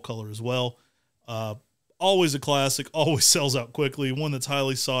its fall color as well. Always a classic, always sells out quickly, one that's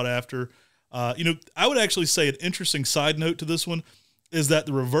highly sought after. I would actually say an interesting side note to this one is that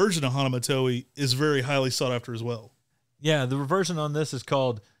the reversion of Hanamatoi is very highly sought after as well. Yeah, the reversion on this is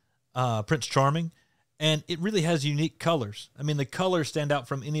called Prince Charming, and it really has unique colors. I mean, the colors stand out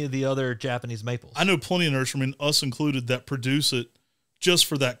from any of the other Japanese maples. I know plenty of nurserymen, us included, that produce it just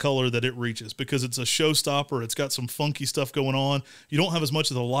for that color that it reaches, because it's a showstopper. It's got some funky stuff going on. You don't have as much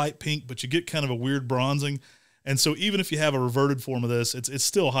of the light pink, but you get kind of a weird bronzing. And so even if you have a reverted form of this, it's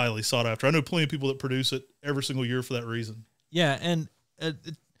still highly sought after. I know plenty of people that produce it every single year for that reason. Yeah, and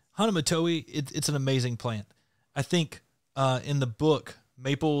Hanamatoi, it's an amazing plant. I think in the book,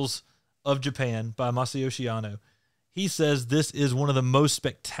 Maples of Japan by Masayoshi Ano, he says this is one of the most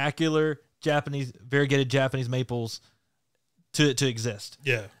spectacular variegated Japanese maples to exist.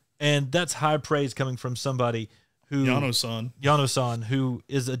 Yeah. And that's high praise coming from somebody who Yano-san, who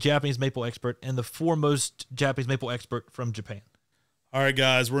is a Japanese maple expert and the foremost Japanese maple expert from Japan. All right,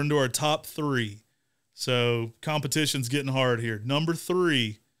 guys, we're into our top 3. So competition's getting hard here. Number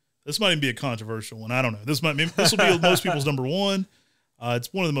 3, this might even be a controversial one. I don't know. This will be most people's number 1.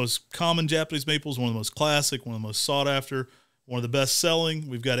 It's one of the most common Japanese maples, one of the most classic, one of the most sought after, one of the best selling.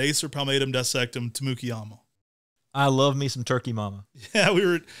 We've got Acer palmatum dissectum Tamukiyama. I love me some Turkey Mama. Yeah, we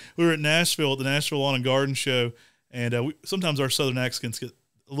were at Nashville at the Nashville Lawn and Garden Show, and sometimes our southern accents get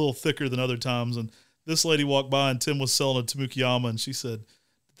a little thicker than other times. And this lady walked by, and Tim was selling a Tamukiyama, and she said,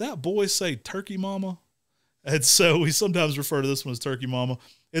 "Did that boy say Turkey Mama?" And so we sometimes refer to this one as Turkey Mama.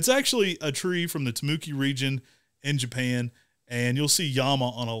 It's actually a tree from the Tamuki region in Japan, and you'll see Yama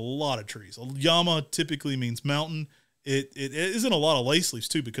on a lot of trees. Yama typically means mountain. It is in a lot of lace leaves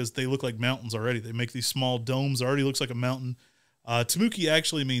too, because they look like mountains already. They make these small domes. It already looks like a mountain. Tamuki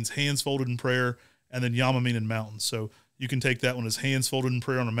actually means hands folded in prayer, and then Yama meaning mountain. So you can take that one as hands folded in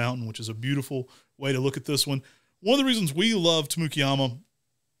prayer on a mountain, which is a beautiful way to look at this one. One of the reasons we love Tamukiyama,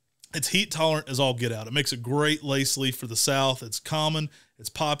 it's heat tolerant as all get out. It makes a great lace leaf for the South. It's common. It's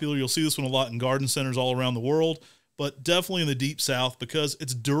popular. You'll see this one a lot in garden centers all around the world, but definitely in the deep south because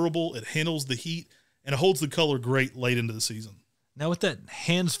it's durable, it handles the heat, and it holds the color great late into the season. Now, with that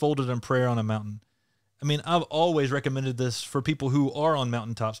hands folded in prayer on a mountain, I mean, I've always recommended this for people who are on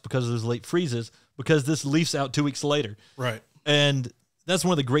mountaintops because of those late freezes, because this leafs out 2 weeks later. Right. And that's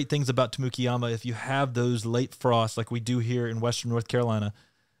one of the great things about Temukiyama. If you have those late frosts like we do here in Western North Carolina,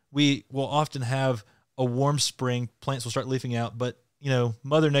 we will often have a warm spring. Plants will start leafing out, but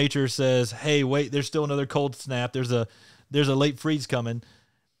Mother Nature says, "Hey, wait, there's still another cold snap. There's a late freeze coming."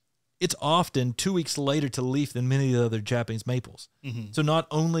 It's often 2 weeks later to leaf than many of the other Japanese maples. Mm-hmm. So not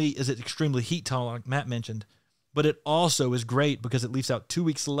only is it extremely heat tolerant, like Matt mentioned, but it also is great because it leaves out 2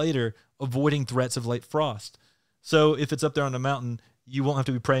 weeks later, avoiding threats of late frost. So if it's up there on the mountain, you won't have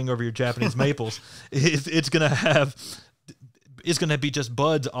to be praying over your Japanese maples. It's going to be just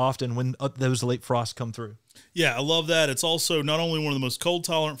buds often when those late frosts come through. Yeah, I love that. It's also not only one of the most cold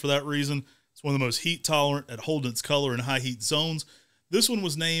tolerant for that reason, it's one of the most heat tolerant at holding its color in high heat zones. This one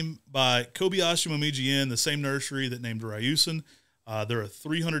was named by Kobayashi Momiji-in, the same nursery that named Ryusen. They're a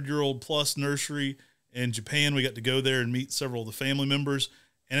 300-year-old plus nursery in Japan. We got to go there and meet several of the family members.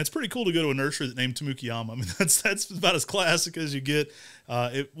 And it's pretty cool to go to a nursery that named Temukiyama. I mean, that's about as classic as you get.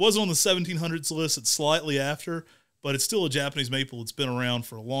 It wasn't on the 1700s list. It's slightly after, but it's still a Japanese maple. It's been around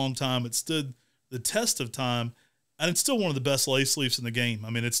for a long time. It stood the test of time, and it's still one of the best lace leaves in the game.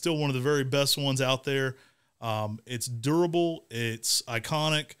 I mean, it's still one of the very best ones out there. It's durable. It's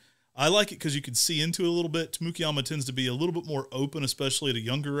iconic. I like it because you can see into it a little bit. Temukiyama tends to be a little bit more open, especially at a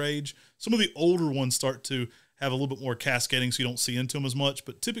younger age. Some of the older ones start to have a little bit more cascading, so you don't see into them as much.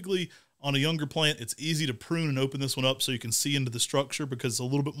 But typically on a younger plant, it's easy to prune and open this one up so you can see into the structure because it's a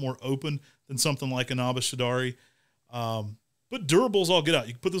little bit more open than something like an Abashidari. But durables all get out.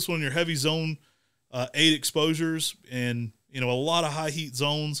 You can put this one in your heavy zone 8 exposures and a lot of high heat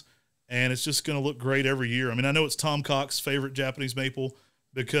zones. And it's just going to look great every year. I mean, I know it's Tom Cox's favorite Japanese maple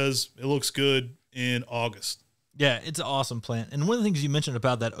because it looks good in August. Yeah, it's an awesome plant. And one of the things you mentioned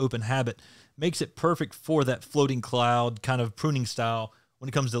about that open habit makes it perfect for that floating cloud kind of pruning style when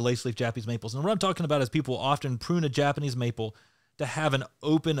it comes to lace-leaf Japanese maples. And what I'm talking about is people often prune a Japanese maple to have an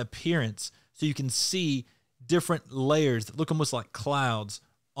open appearance so you can see different layers that look almost like clouds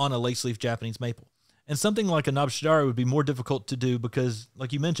on a lace-leaf Japanese maple. And something like a Nabashidari would be more difficult to do because,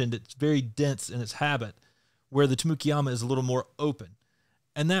 like you mentioned, it's very dense in its habit, where the Temukiyama is a little more open.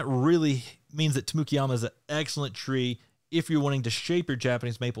 And that really means that Temukiyama is an excellent tree if you're wanting to shape your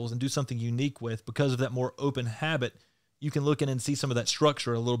Japanese maples and do something unique with. Because of that more open habit, you can look in and see some of that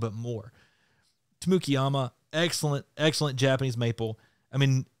structure a little bit more. Temukiyama, excellent, excellent Japanese maple. I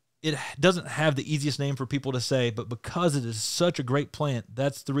mean, it doesn't have the easiest name for people to say, but because it is such a great plant,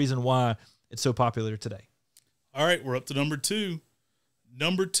 that's the reason why it's so popular today. All right, we're up to number 2.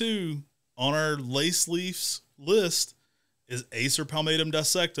 Number 2 on our lace leaves list is Acer palmatum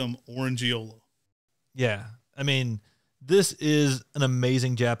dissectum orangeola. Yeah, I mean, this is an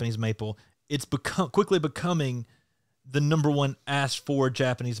amazing Japanese maple. It's quickly becoming the number 1 asked for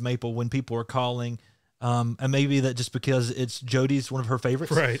Japanese maple when people are calling. And maybe that just because it's Jody's one of her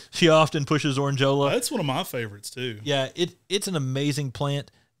favorites. Right. She often pushes orangeola. That's one of my favorites too. Yeah, it's an amazing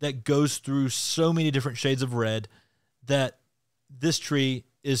plant that goes through so many different shades of red that this tree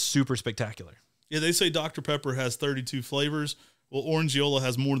is super spectacular. Yeah, they say Dr. Pepper has 32 flavors. Well, orangeola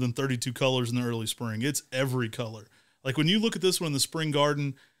has more than 32 colors in the early spring. It's every color. Like when you look at this one in the spring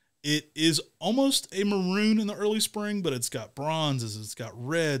garden, it is almost a maroon in the early spring, but it's got bronzes, it's got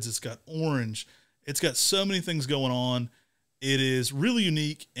reds, it's got orange. It's got so many things going on. It is really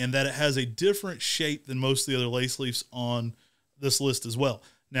unique in that it has a different shape than most of the other lace leaves on this list as well.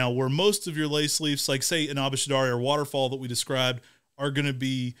 Now, where most of your lace leaves, like say an Abashidari or waterfall that we described, are going to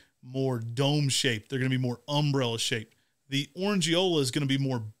be more dome shaped. They're going to be more umbrella shaped. The orangeola is going to be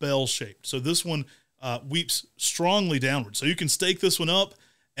more bell shaped. So this one weeps strongly downward. So you can stake this one up,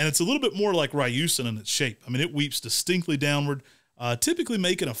 and it's a little bit more like Ryusen in its shape. I mean, it weeps distinctly downward, typically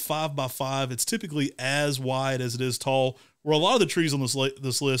making a 5x5. It's typically as wide as it is tall, where a lot of the trees on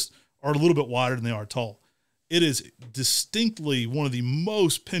this list are a little bit wider than they are tall. It is distinctly one of the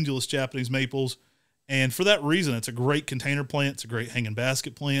most pendulous Japanese maples, and for that reason, it's a great container plant. It's a great hanging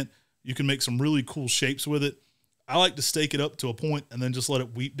basket plant. You can make some really cool shapes with it. I like to stake it up to a point and then just let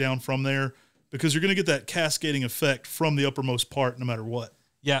it weep down from there because you're going to get that cascading effect from the uppermost part no matter what.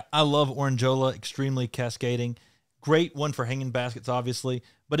 Yeah, I love orangeola, extremely cascading. Great one for hanging baskets, obviously,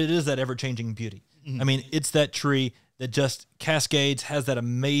 but it is that ever-changing beauty. Mm-hmm. I mean, it's that tree that just cascades, has that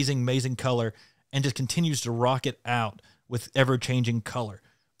amazing, amazing color, and just continues to rock it out with ever-changing color.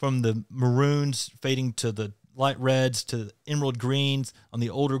 From the maroons fading to the light reds to emerald greens on the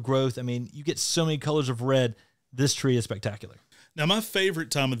older growth. I mean, you get so many colors of red. This tree is spectacular. Now, my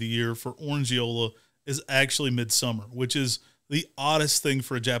favorite time of the year for Orangeola is actually midsummer, which is the oddest thing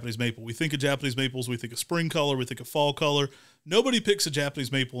for a Japanese maple. We think of Japanese maples, we think of spring color, we think of fall color. Nobody picks a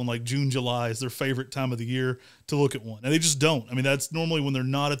Japanese maple in like June, July as their favorite time of the year to look at one. And they just don't. I mean, that's normally when they're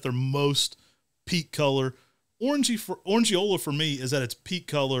not at their most peak color. Orangeola for me is at its peak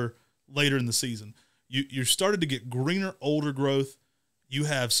color later in the season. You started to get greener, older growth. You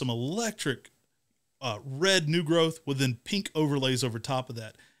have some electric red new growth with then pink overlays over top of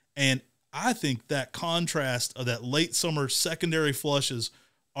that. And I think that contrast of that late summer secondary flushes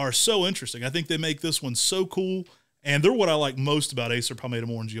are so interesting. I think they make this one so cool, and they're what I like most about Acer Palmatum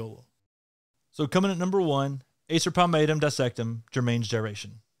Orangeola. So coming at number 1, Acer Palmatum dissectum, Germain's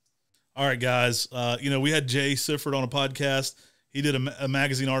gyration. All right, guys. We had Jay Sifford on a podcast. He did a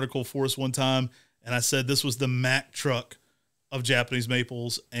magazine article for us one time, and I said this was the Mack truck of Japanese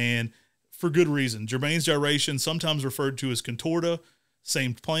maples, and for good reason. Germain's gyration, sometimes referred to as contorta,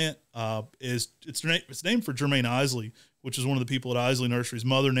 same plant, it's named for Germain Isley, which is one of the people at Isley Nursery's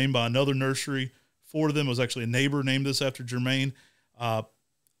mother, named by another nursery for them. It was actually a neighbor named this after Germain.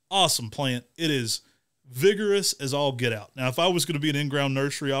 Awesome plant. It is vigorous as all get out. Now, if I was going to be an in-ground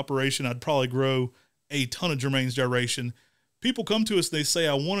nursery operation, I'd probably grow a ton of Germain's gyration. People come to us, they say,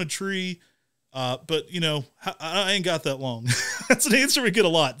 I want a tree, but, I ain't got that long. That's an answer we get a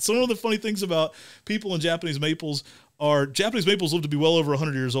lot. So one of the funny things about people in Japanese maples are Japanese maples live to be well over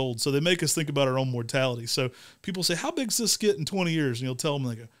 100 years old, so they make us think about our own mortality. So people say, how big does this get in 20 years? And you'll tell them,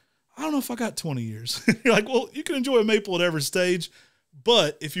 they go, I don't know if I got 20 years. You're like, well, you can enjoy a maple at every stage,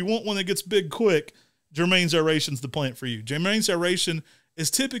 but if you want one that gets big quick, Germain's gyration's the plant for you. Germain's gyration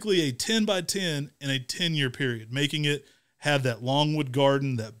is typically a 10 by 10 in a 10-year period, making it have that Longwood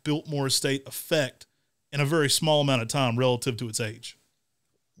Garden, that Biltmore Estate effect in a very small amount of time relative to its age.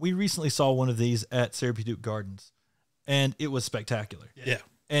 We recently saw one of these at Syracuse Duke Gardens, and it was spectacular. Yeah.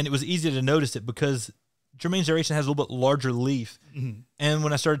 And it was easy to notice it because Germain's gyration has a little bit larger leaf. Mm-hmm. And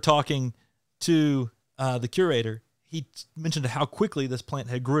when I started talking to the curator, he mentioned how quickly this plant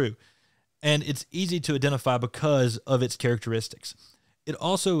had grew. And it's easy to identify because of its characteristics.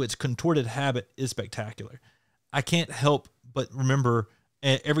 Its contorted habit is spectacular. I can't help but remember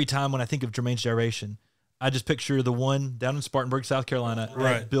every time when I think of Germain's gyration, I just picture the one down in Spartanburg, South Carolina,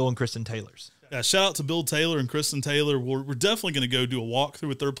 at Bill and Kristen Taylor's. Yeah, shout out to Bill Taylor and Kristen Taylor. We're definitely going to go do a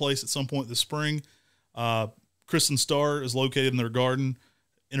walkthrough at their place at some point this spring. Kristen Starr is located in their garden.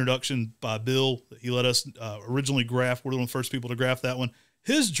 Introduction by Bill. He let us originally graft. We're one of the first people to graft that one.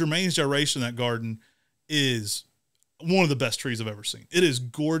 His Germain's gyration in that garden is one of the best trees I've ever seen. It is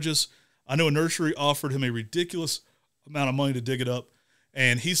gorgeous. I know a nursery offered him a ridiculous amount of money to dig it up,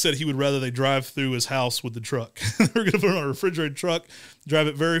 and he said he would rather they drive through his house with the truck. They're going to put it on a refrigerated truck, drive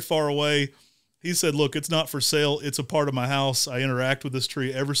it very far away. He said, look, it's not for sale. It's a part of my house. I interact with this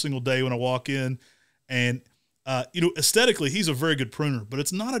tree every single day when I walk in. And, aesthetically, he's a very good pruner, but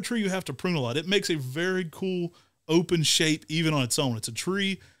it's not a tree you have to prune a lot. It makes a very cool open shape even on its own. It's a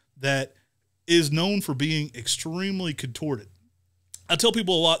tree that is known for being extremely contorted. I tell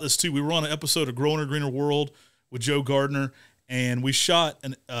people a lot this too. We were on an episode of Growing a Greener World with Joe Gardner, and we shot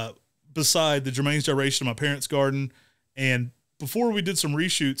beside the Germain's gyration in my parents' garden. And before we did some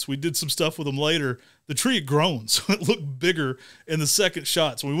reshoots, we did some stuff with them later. The tree had grown, so it looked bigger in the second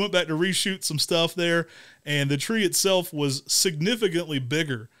shot. So we went back to reshoot some stuff there, and the tree itself was significantly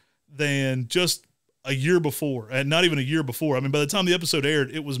bigger than just a year before, and not even a year before. I mean, by the time the episode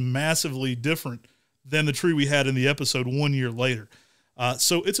aired, it was massively different than the tree we had in the episode 1 year later.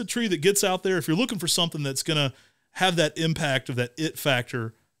 So it's a tree that gets out there. If you're looking for something that's going to have that impact of that it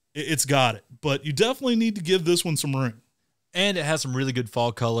factor, it's got it. But you definitely need to give this one some room. And it has some really good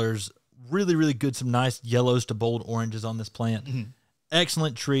fall colors, really, really good, some nice yellows to bold oranges on this plant. Mm-hmm.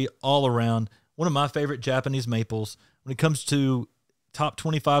 Excellent tree all around. One of my favorite Japanese maples. When it comes to top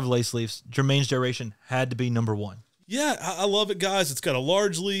 25 lace leaves, Germain's gyration had to be number 1. Yeah, I love it, guys. It's got a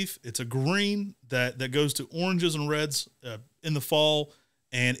large leaf. It's a green that goes to oranges and reds in the fall,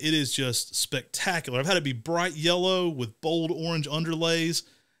 and it is just spectacular. I've had it be bright yellow with bold orange underlays.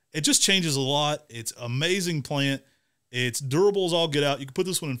 It just changes a lot. It's an amazing plant. It's durable as all get out. You can put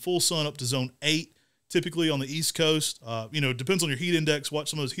this one in full sun up to zone 8, typically on the East Coast. It depends on your heat index. Watch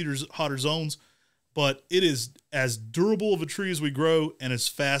some of those hotter zones. But it is as durable of a tree as we grow and as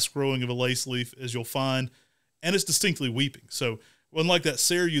fast growing of a lace leaf as you'll find. And it's distinctly weeping. So unlike that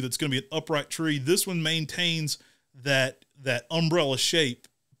Cereus that's going to be an upright tree, this one maintains that umbrella shape,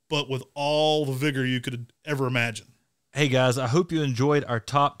 but with all the vigor you could ever imagine. Hey guys, I hope you enjoyed our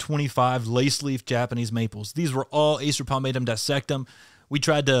top 25 Laceleaf Japanese maples. These were all Acer palmatum dissectum. We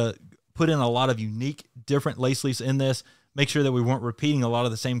tried to put in a lot of unique, different Laceleafs in this, make sure that we weren't repeating a lot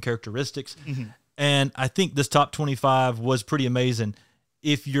of the same characteristics. And I think this top 25 was pretty amazing.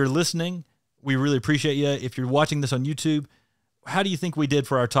 If you're listening, we really appreciate you. If you're watching this on YouTube, how do you think we did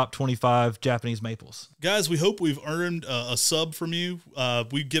for our top 25 Japanese maples? Guys, we hope we've earned a sub from you.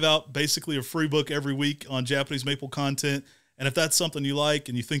 We give out basically a free book every week on Japanese maple content. And if that's something you like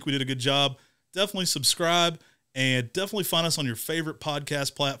and you think we did a good job, definitely subscribe and definitely find us on your favorite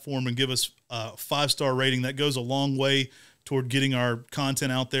podcast platform and give us a 5-star rating. That goes a long way toward getting our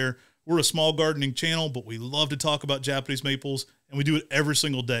content out there. We're a small gardening channel, but we love to talk about Japanese maples, and we do it every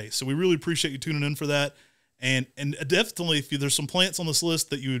single day. So we really appreciate you tuning in for that. And definitely, if there's some plants on this list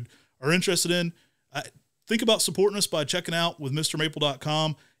that you are interested in, think about supporting us by checking out with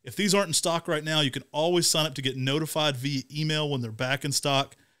MrMaple.com. If these aren't in stock right now, you can always sign up to get notified via email when they're back in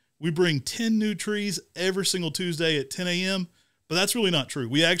stock. We bring 10 new trees every single Tuesday at 10 a.m., but that's really not true.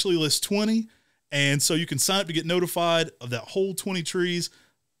 We actually list 20, and so you can sign up to get notified of that whole 20 trees.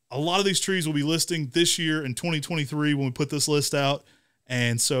 A lot of these trees will be listing this year in 2023 when we put this list out,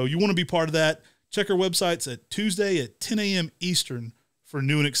 and so you want to be part of that. Check our websites at Tuesday at 10 a.m. Eastern for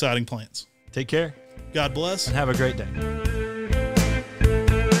new and exciting plants. Take care. God bless. And have a great day.